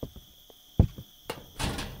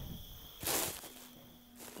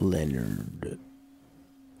 Leonard.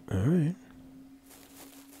 All right.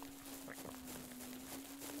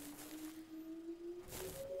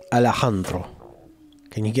 Alejandro.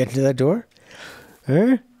 Can you get to that door?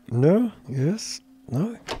 No? Yes?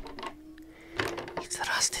 No? It's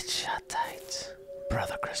rusted shut tight.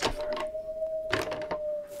 Brother Christopher.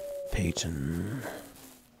 Peyton.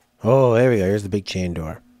 Oh, there we go. Here's the big chain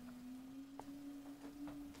door.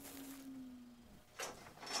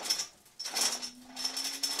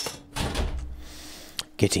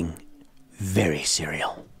 Getting very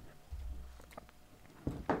serial.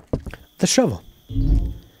 The shovel.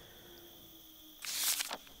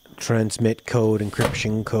 Transmit code,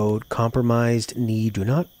 encryption code, compromised need, do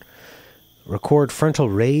not record frontal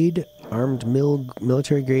raid, armed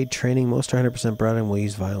military grade training, most are 100% brought in will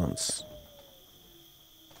use violence.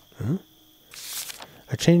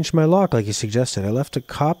 I changed my lock like you suggested. I left a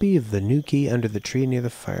copy of the new key under the tree near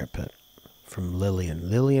the fire pit. From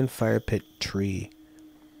Lillian. Lillian fire pit tree.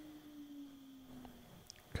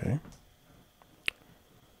 Okay.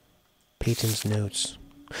 Peyton's notes.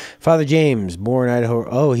 Father James, born Idaho.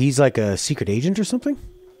 Oh, he's like a secret agent or something?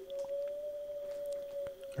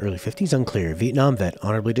 Early 50s, unclear. Vietnam vet,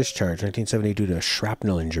 honorably discharged, 1970 due to a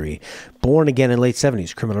shrapnel injury. Born again in late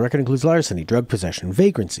 70s. Criminal record includes larceny, drug possession,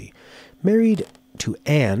 vagrancy. Married to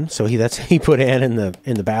Anne, so he put Anne in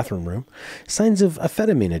the bathroom room. Signs of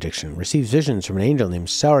amphetamine addiction. Receives visions from an angel named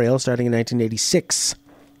Sauriel starting in 1986.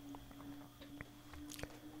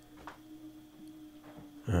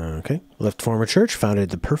 Okay. Left former church, founded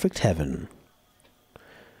the Perfect Heaven.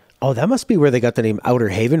 Oh, that must be where they got the name Outer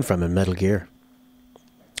Haven from in Metal Gear.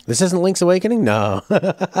 This isn't Link's Awakening? No.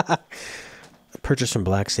 Purchased from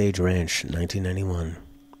Black Sage Ranch, 1991.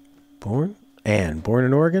 Born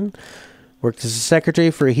in Oregon. Worked as a secretary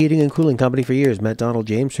for a heating and cooling company for years. Met Donald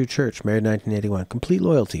James through church. Married 1981. Complete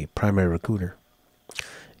loyalty. Primary recruiter.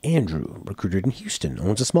 Andrew, recruited in Houston.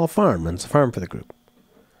 Owns a small farm. Runs a farm for the group.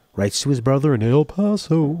 Writes to his brother in El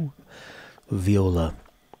Paso. Viola.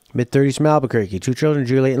 Mid-30s from Albuquerque. 2 children,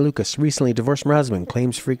 Juliet and Lucas. Recently divorced from her husband.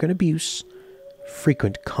 Claims frequent abuse.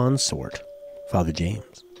 Frequent consort. Father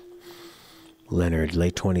James. Leonard,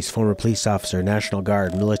 late 20s, former police officer, National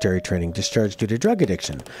Guard, military training, discharged due to drug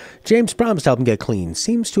addiction. James promised to help him get clean.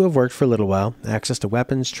 Seems to have worked for a little while. Access to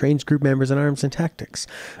weapons, trains group members in arms and tactics.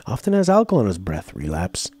 Often has alcohol in his breath.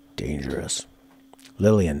 Relapse. Dangerous.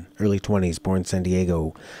 Lillian, early 20s, born San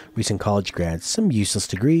Diego, recent college grad, some useless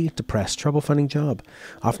degree, depressed, trouble finding job.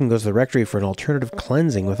 Often goes to the rectory for an alternative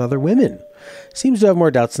cleansing with other women. Seems to have more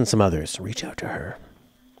doubts than some others. Reach out to her.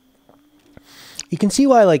 You can see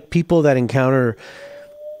why, like, people that encounter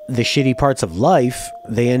the shitty parts of life,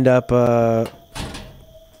 they end up,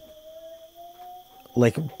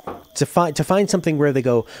 like, to find something where they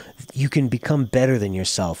go, you can become better than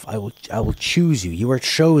yourself. I will choose you. You are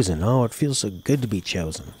chosen. Oh, it feels so good to be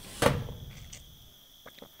chosen.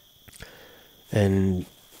 And,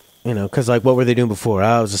 you know, because, like, what were they doing before? Oh,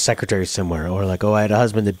 I was a secretary somewhere. Or, like, oh, I had a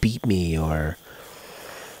husband that beat me. Or,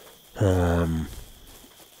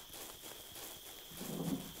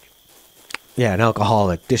 yeah, an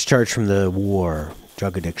alcoholic. Discharged from the war.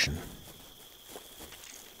 Drug addiction.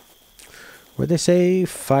 Where'd they say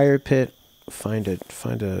fire pit? Find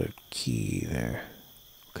a key there.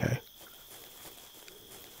 Okay.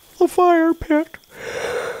 The fire pit.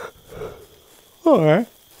 Alright.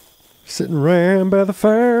 Sitting around by the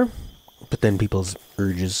fire. But then people's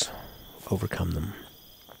urges overcome them.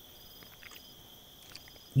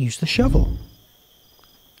 Use the shovel.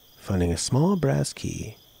 Finding a small brass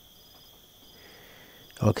key.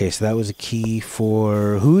 Okay, so that was a key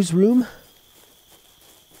for whose room?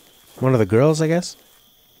 One of the girls, I guess?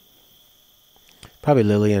 Probably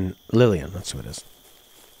Lillian. Lillian, that's who it is.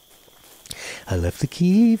 I left the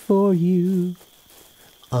key for you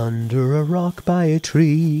under a rock by a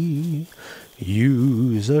tree.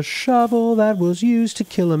 Use a shovel that was used to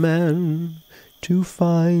kill a man to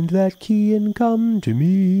find that key and come to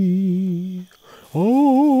me.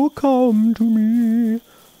 Oh, come to me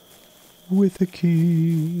with a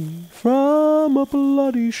key from a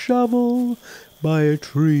bloody shovel by a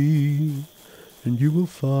tree. And you will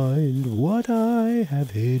find what I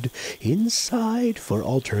have hid inside for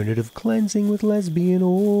alternative cleansing with lesbian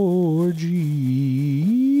orgies.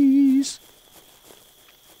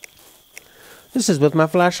 This is with my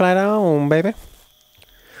flashlight on, baby.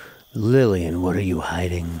 Lillian, what are you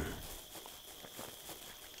hiding?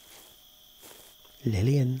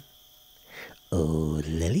 Lillian. Oh,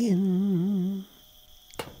 Lillian.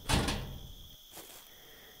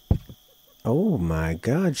 Oh my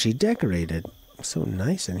God, she decorated. So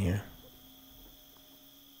nice in here.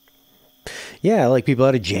 Yeah, like people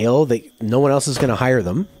out of jail, no one else is going to hire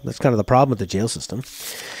them. That's kind of the problem with the jail system.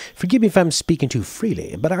 Forgive me if I'm speaking too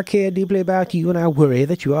freely, but I care deeply about you and I worry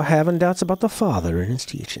that you are having doubts about the Father and his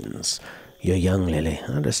teachings. You're young, Lily.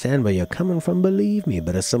 I understand where you're coming from, believe me,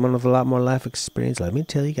 but as someone with a lot more life experience, let me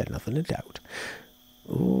tell you, got nothing to doubt.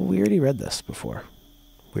 Ooh, we already read this before.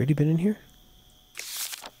 We already been in here?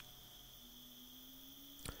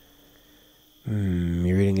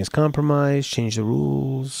 Your reading is compromised. Change the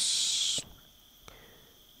rules.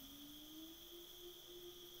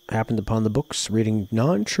 Happened upon the books. Reading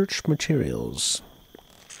non-church materials.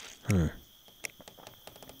 But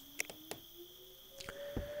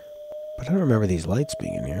I don't remember these lights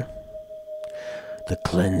being in here. The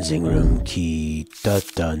cleansing room key.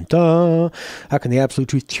 Da-dun-da. How can the absolute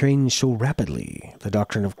truth change so rapidly? The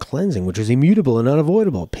doctrine of cleansing, which is immutable and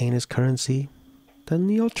unavoidable. Pain is currency. Then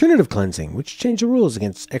the alternative cleansing, which changed the rules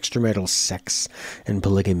against extramarital sex and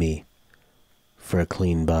polygamy for a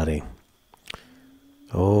clean body.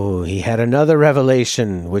 Oh, he had another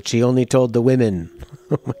revelation, which he only told the women.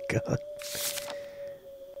 Oh my God.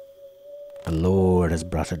 The Lord has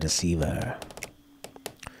brought a deceiver.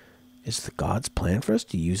 Is it God's plan for us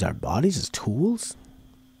to use our bodies as tools?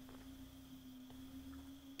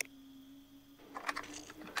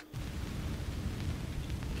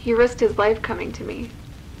 He risked his life coming to me.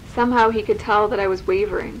 Somehow he could tell that I was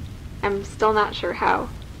wavering. I'm still not sure how.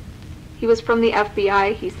 He was from the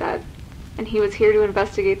FBI, he said, and he was here to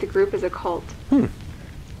investigate the group as a cult.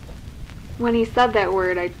 When he said that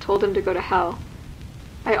word, I told him to go to hell.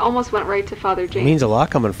 I almost went right to Father James. It means a lot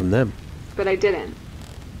coming from them. But I didn't.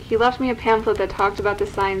 He left me a pamphlet that talked about the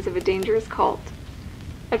signs of a dangerous cult.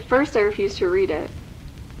 At first I refused to read it.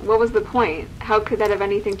 What was the point? How could that have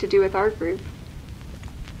anything to do with our group?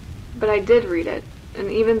 But I did read it, and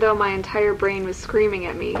even though my entire brain was screaming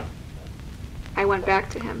at me, I went back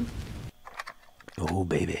to him. Oh,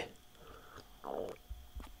 baby.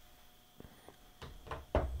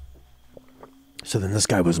 So then this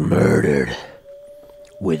guy was murdered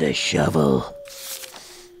with a shovel.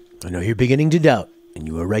 I know you're beginning to doubt, and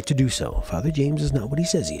you are right to do so. Father James is not what he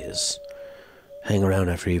says he is. Hang around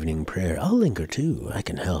after evening prayer. I'll linger too. I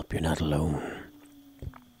can help. You're not alone.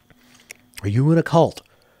 Are you in a cult?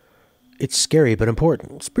 It's scary but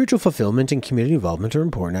important. Spiritual fulfillment and community involvement are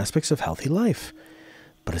important aspects of healthy life.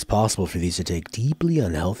 But it's possible for these to take deeply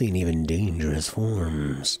unhealthy and even dangerous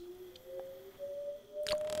forms.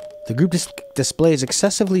 The group displays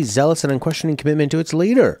excessively zealous and unquestioning commitment to its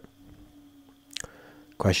leader.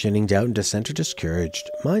 Questioning, doubt, and dissent are discouraged.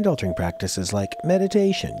 Mind-altering practices like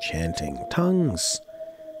meditation, chanting, tongues,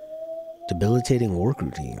 debilitating work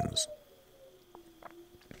routines.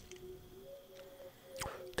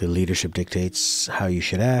 The leadership dictates how you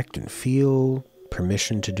should act and feel,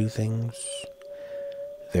 permission to do things.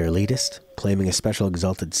 They're elitist, claiming a special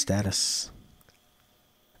exalted status.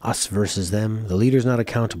 Us versus them. The leader's not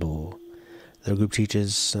accountable. The group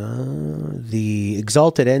teaches the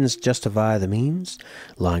exalted ends justify the means,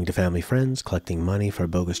 lying to family friends, collecting money for a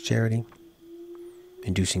bogus charity,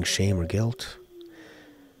 inducing shame or guilt.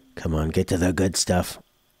 Come on, get to the good stuff.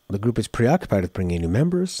 The group is preoccupied with bringing new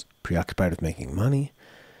members, preoccupied with making money,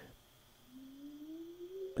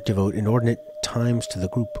 devote inordinate times to the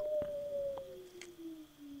group.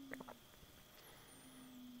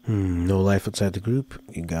 No life outside the group?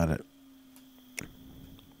 You got it.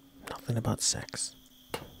 Nothing about sex.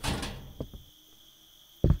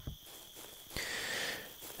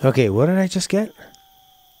 Okay, what did I just get?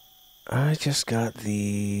 I just got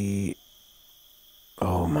the...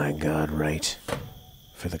 Oh my god, right.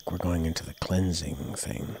 We're going into the cleansing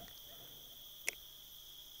thing.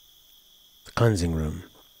 The cleansing room.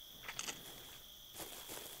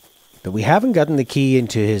 But we haven't gotten the key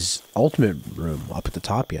into his ultimate room up at the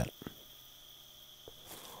top yet.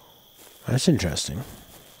 That's interesting.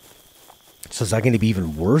 So is that going to be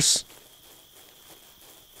even worse?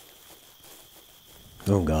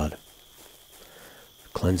 Oh god.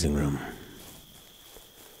 Cleansing room.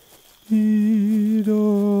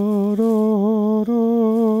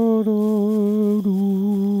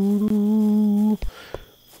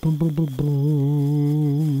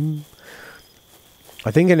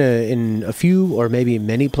 I think in a few or maybe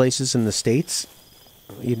many places in the States,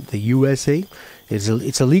 in the USA,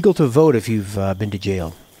 it's illegal to vote if you've been to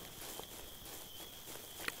jail.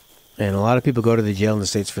 And a lot of people go to the jail in the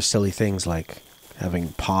States for silly things like having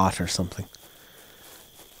pot or something.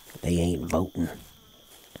 They ain't voting.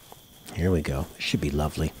 Here we go. This should be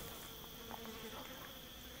lovely.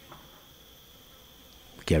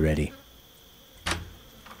 Get ready.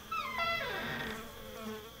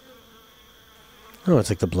 Oh,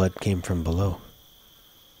 it's like the blood came from below.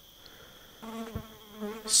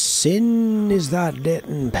 Sin is that debt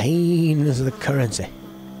and pain is the currency.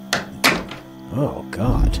 Oh,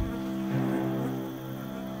 God.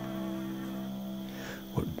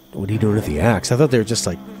 What are you doing with the axe? I thought they were just,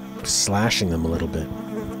 like, slashing them a little bit.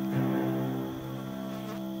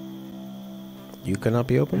 You cannot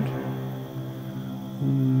be opened?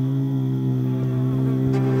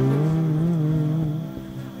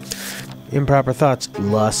 Improper thoughts.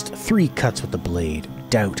 Lust. 3 cuts with the blade.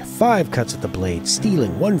 Doubt. 5 cuts with the blade.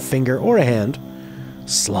 Stealing. 1 finger or a hand.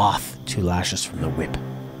 Sloth. 2 lashes from the whip.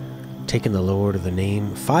 Taking the Lord of the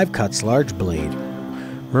name. 5 cuts. Large blade.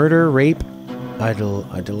 Murder. Rape.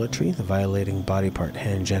 Idolatry. The violating body part.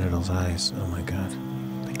 Hand, genitals, eyes. Oh my god.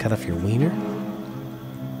 They cut off your wiener?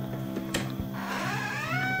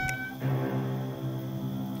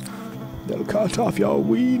 They'll cut off your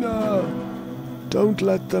wiener. Don't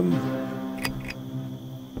let them.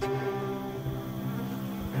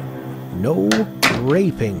 No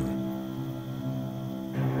raping.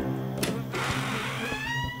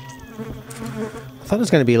 I thought it was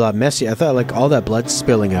going to be a lot messy. I thought like all that blood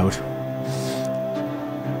spilling out.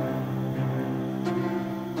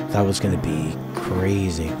 That was going to be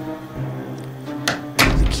crazy.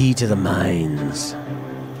 The key to the mines.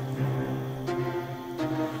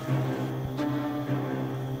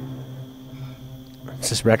 Is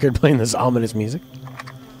this record playing this ominous music?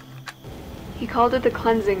 He called it the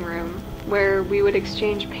cleansing room, where we would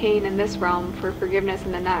exchange pain in this realm for forgiveness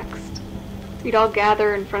in the next. We'd all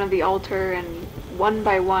gather in front of the altar, and one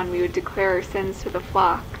by one we would declare our sins to the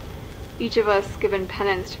flock, each of us given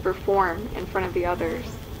penance to perform in front of the others.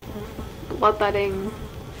 Bloodletting,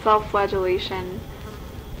 self-flagellation.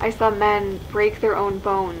 I saw men break their own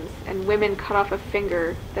bones, and women cut off a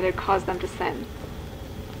finger that had caused them to sin.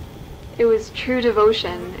 It was true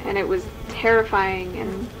devotion, and it was terrifying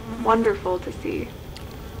and wonderful to see.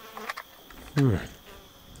 We're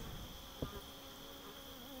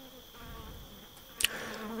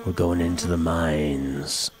going into the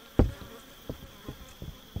mines.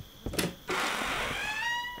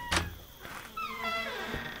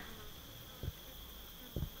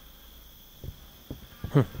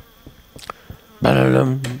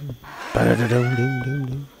 Ba-da-dum,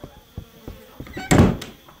 ba-da-da-dum-dum-dum-dum.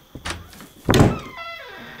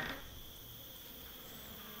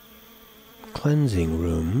 Cleansing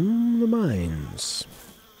room, the mines.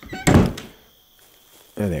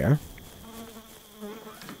 There they are.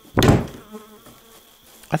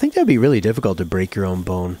 I think that'd be really difficult to break your own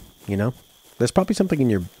bone, you know? There's probably something in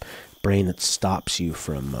your brain that stops you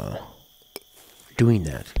from doing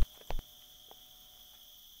that.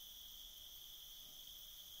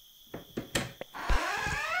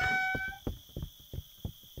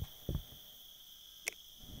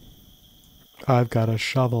 I've got a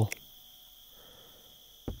shovel.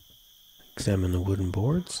 Examine the wooden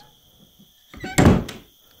boards.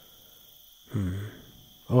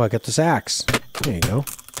 Oh, I got this axe. There you go.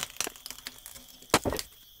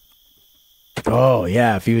 Oh,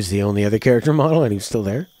 yeah, if he was the only other character model and he was still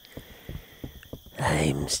there.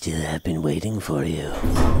 I've been waiting for you.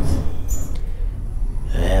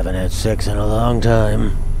 I haven't had sex in a long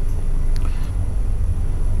time.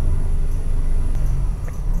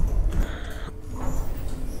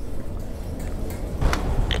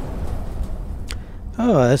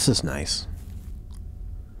 Oh, this is nice.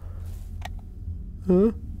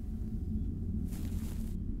 Huh?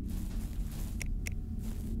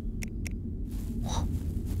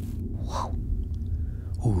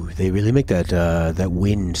 Ooh, they really make that that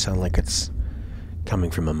wind sound like it's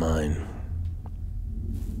coming from a mine.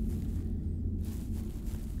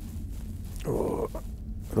 Oh,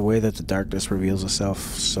 the way that the darkness reveals itself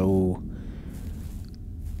so...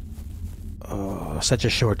 such a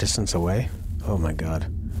short distance away. Oh my god.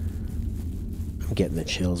 I'm getting the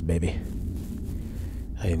chills, baby.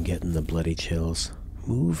 I am getting the bloody chills.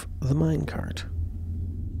 Move the minecart.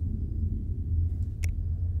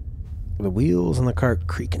 The wheels on the cart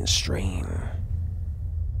creak and strain.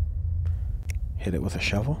 Hit it with a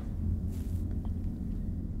shovel.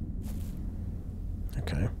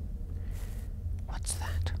 Okay. What's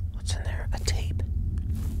that? What's in there? A tape.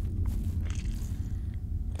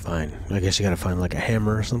 Fine. I guess you gotta find like a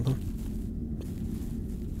hammer or something.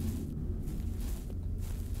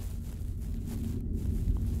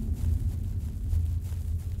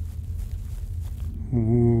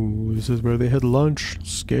 Ooh, this is where they had lunch.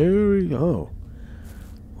 Scary. Oh.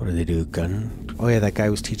 What do they do? Gun? Oh yeah, that guy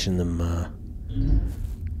was teaching them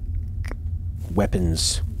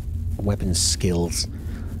weapons skills.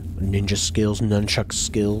 Ninja skills, nunchuck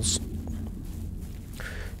skills.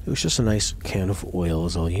 It was just a nice can of oil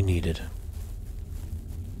is all you needed.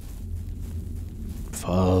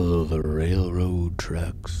 Follow the railroad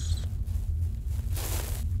tracks.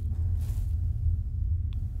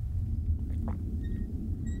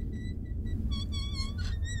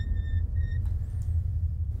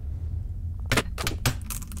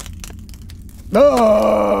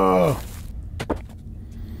 Oh!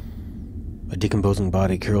 A decomposing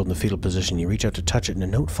body curled in the fetal position. You reach out to touch it and a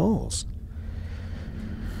note falls.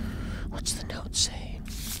 What's the note say?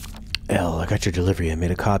 L, I got your delivery. I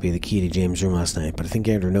made a copy of the key to James' room last night, but I think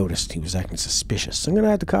Andrew noticed he was acting suspicious. I'm going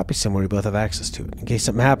to add the copy somewhere we both have access to it. In case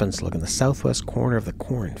something happens, look in the southwest corner of the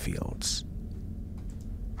cornfields.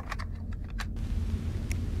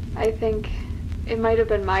 I think it might have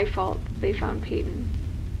been my fault they found Peyton.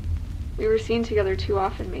 We were seen together too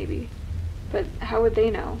often, maybe. But how would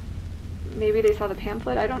they know? Maybe they saw the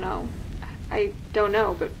pamphlet? I don't know. I don't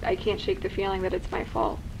know, but I can't shake the feeling that it's my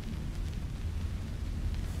fault.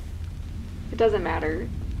 It doesn't matter.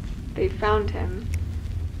 They found him.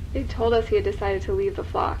 They told us he had decided to leave the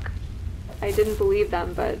flock. I didn't believe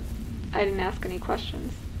them, but I didn't ask any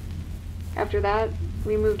questions. After that,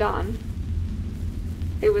 we moved on.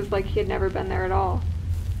 It was like he had never been there at all.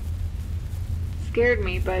 It scared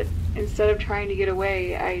me, but instead of trying to get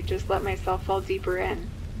away, I just let myself fall deeper in.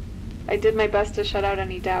 I did my best to shut out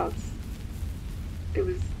any doubts. It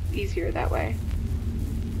was easier that way.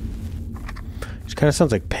 She kind of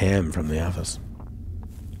sounds like Pam from The Office.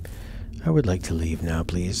 I would like to leave now,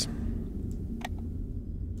 please.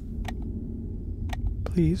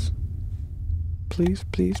 Please. Please,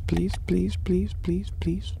 please, please, please, please, please,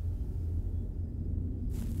 please.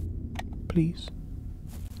 Please.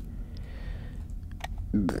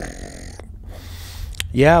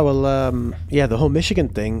 Yeah, well, yeah, the whole Michigan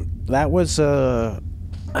thing, that was, they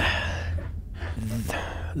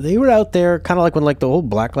were out there kind of like when, like, the whole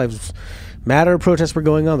Black Lives Matter protests were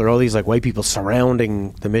going on. There were all these, like, white people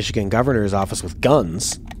surrounding the Michigan governor's office with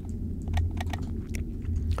guns.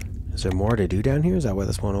 Is there more to do down here? Is that why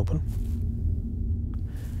this won't open?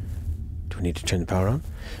 Do we need to turn the power on?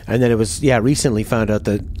 And then it was, yeah, recently found out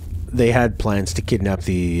that they had plans to kidnap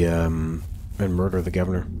the, and murder the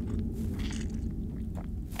governor.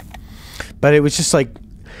 But it was just like,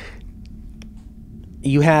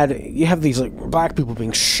 you have these, like, black people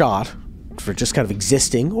being shot for just kind of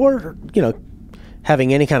existing, or, you know,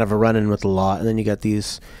 having any kind of a run-in with the law, and then you got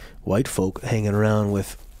these white folk hanging around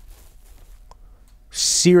with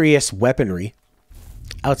serious weaponry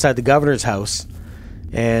outside the governor's house,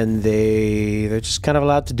 and they're just kind of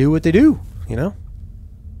allowed to do what they do, you know?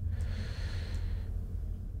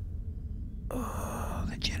 Oh,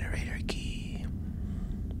 the generator key.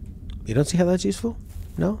 You don't see how that's useful?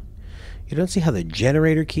 No? You don't see how the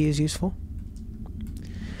generator key is useful?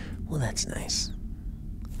 Well, that's nice.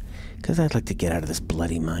 Because I'd like to get out of this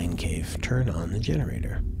bloody mine cave. Turn on the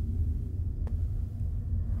generator.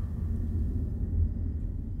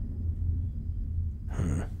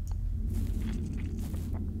 I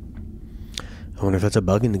wonder if that's a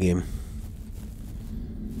bug in the game.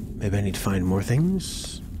 Maybe I need to find more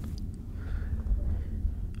things?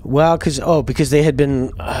 Well, because they had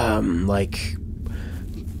been, like...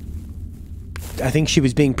 I think she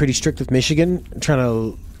was being pretty strict with Michigan,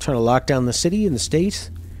 trying to lock down the city and the state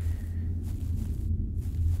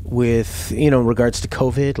with, you know, in regards to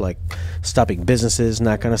COVID, like stopping businesses and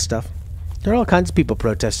that kind of stuff. There are all kinds of people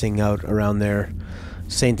protesting out around there,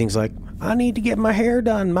 saying things like, I need to get my hair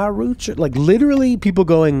done, my roots are... Like, literally people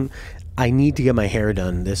going, I need to get my hair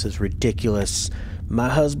done, this is ridiculous, My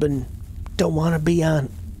husband don't want to be on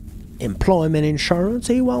employment insurance.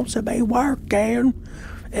 He wants to be working.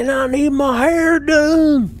 And I need my hair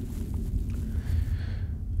done.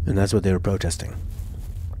 And that's what they were protesting.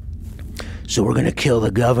 So we're going to kill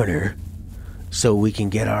the governor so we can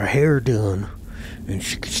get our hair done. And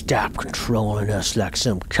she can stop controlling us like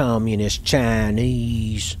some communist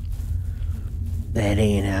Chinese.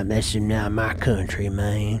 That's not my country,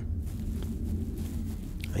 man.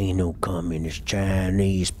 Ain't no communist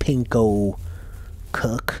Chinese pinko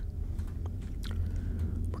cuck.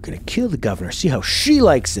 We're gonna kill the governor, see how she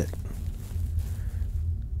likes it.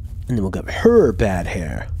 And then we'll give her bad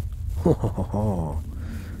hair.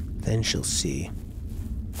 Then she'll see.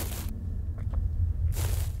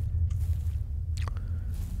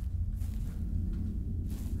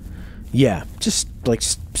 Yeah, just like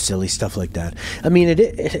silly stuff like that. I mean,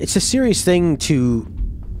 it's a serious thing to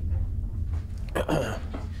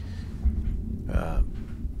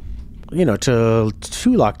you know, to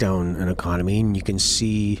lock down an economy, and you can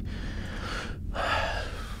see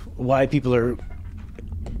why people are.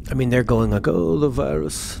 I mean, they're going like, oh, the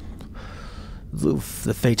virus, the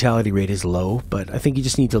fatality rate is low, but I think you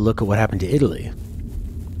just need to look at what happened to Italy.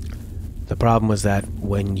 The problem was that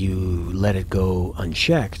when you let it go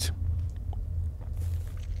unchecked.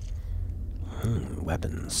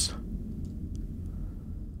 Weapons.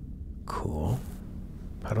 Cool.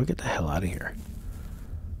 How do I get the hell out of here?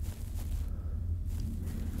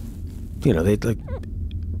 You know,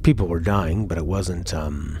 people were dying, but it wasn't,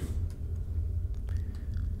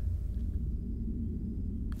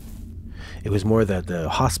 it was more that the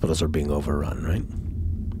hospitals are being overrun, right?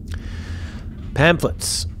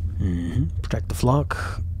 Pamphlets. Protect the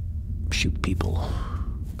flock. Shoot people.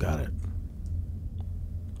 Got it.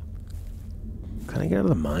 Can I get out of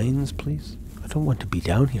the mines, please? I don't want to be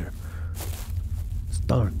down here. It's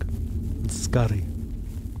dark. It's scary.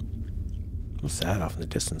 What's that off in the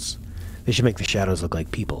distance? They should make the shadows look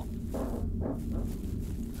like people.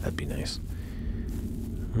 That'd be nice.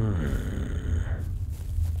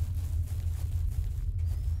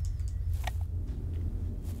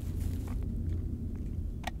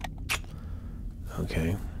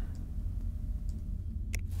 Okay.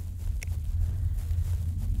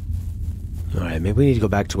 Alright, maybe we need to go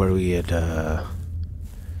back to where we had,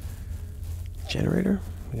 generator?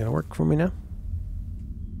 You gonna work for me now?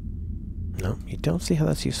 No, you don't see how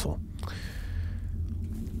that's useful.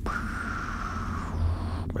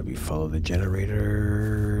 Maybe follow the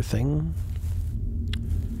generator thing?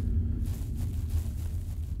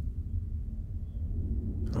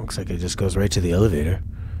 Looks like it just goes right to the elevator.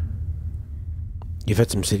 You've had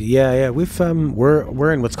some city... Yeah, we've,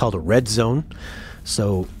 we're in what's called a red zone.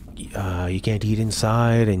 So... you can't eat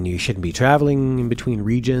inside, and you shouldn't be traveling in between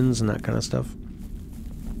regions and that kind of stuff.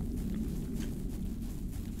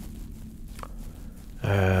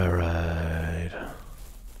 Alright.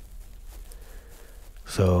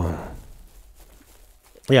 So,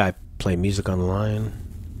 yeah, I play music online.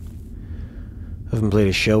 I haven't played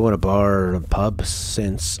a show in a bar or a pub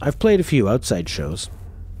since... I've played a few outside shows.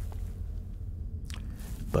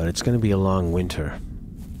 But it's going to be a long winter.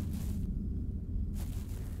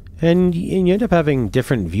 And you end up having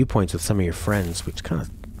different viewpoints with some of your friends, which kind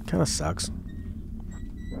of sucks.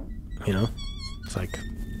 You know, it's like,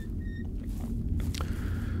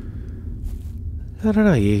 I don't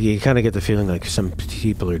know. You kind of get the feeling like some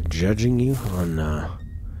people are judging you on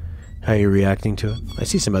how you're reacting to it. I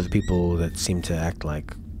see some other people that seem to act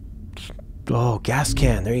like, oh, gas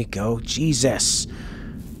can. There you go. Jesus.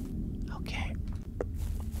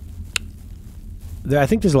 I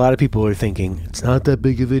think there's a lot of people who are thinking, it's not that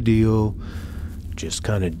big of a deal. Just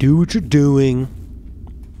kind of do what you're doing.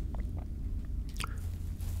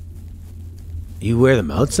 You wear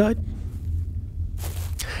them outside?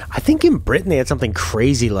 I think in Britain they had something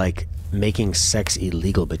crazy like making sex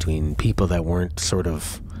illegal between people that weren't sort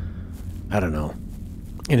of, I don't know,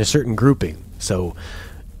 in a certain grouping. So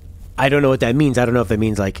I don't know what that means. I don't know if that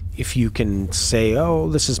means like if you can say, oh,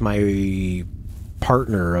 this is my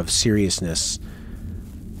partner of seriousness.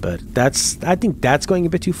 But I think that's going a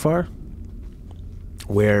bit too far.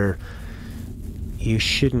 Where you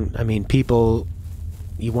shouldn't, I mean,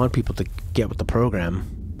 you want people to get with the program.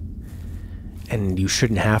 And you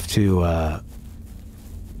shouldn't have to,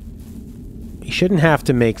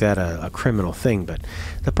 make that a criminal thing. But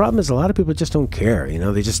the problem is a lot of people just don't care, you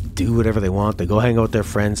know, they just do whatever they want. They go hang out with their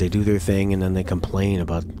friends, they do their thing, and then they complain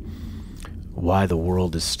about why the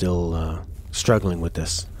world is still struggling with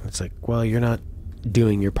this. It's like, well, you're not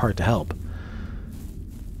doing your part to help.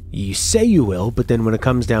 You say you will, but then when it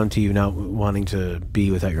comes down to you not wanting to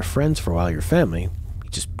be without your friends for a while, your family, you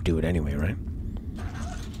just do it anyway, right?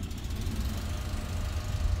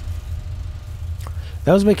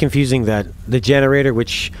 That was a bit confusing, that the generator,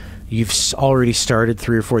 which you've already started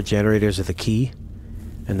 3 or 4 generators with a key,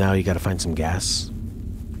 and now you gotta find some gas.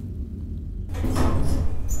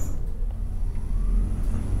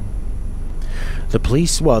 The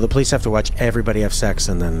police have to watch everybody have sex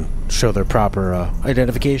and then show their proper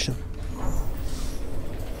identification.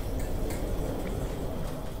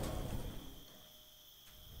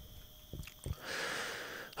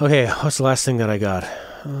 Okay, what's the last thing that I got?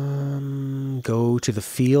 Go to the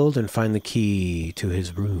field and find the key to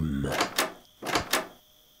his room.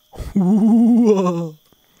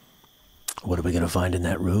 What are we gonna find in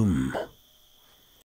that room?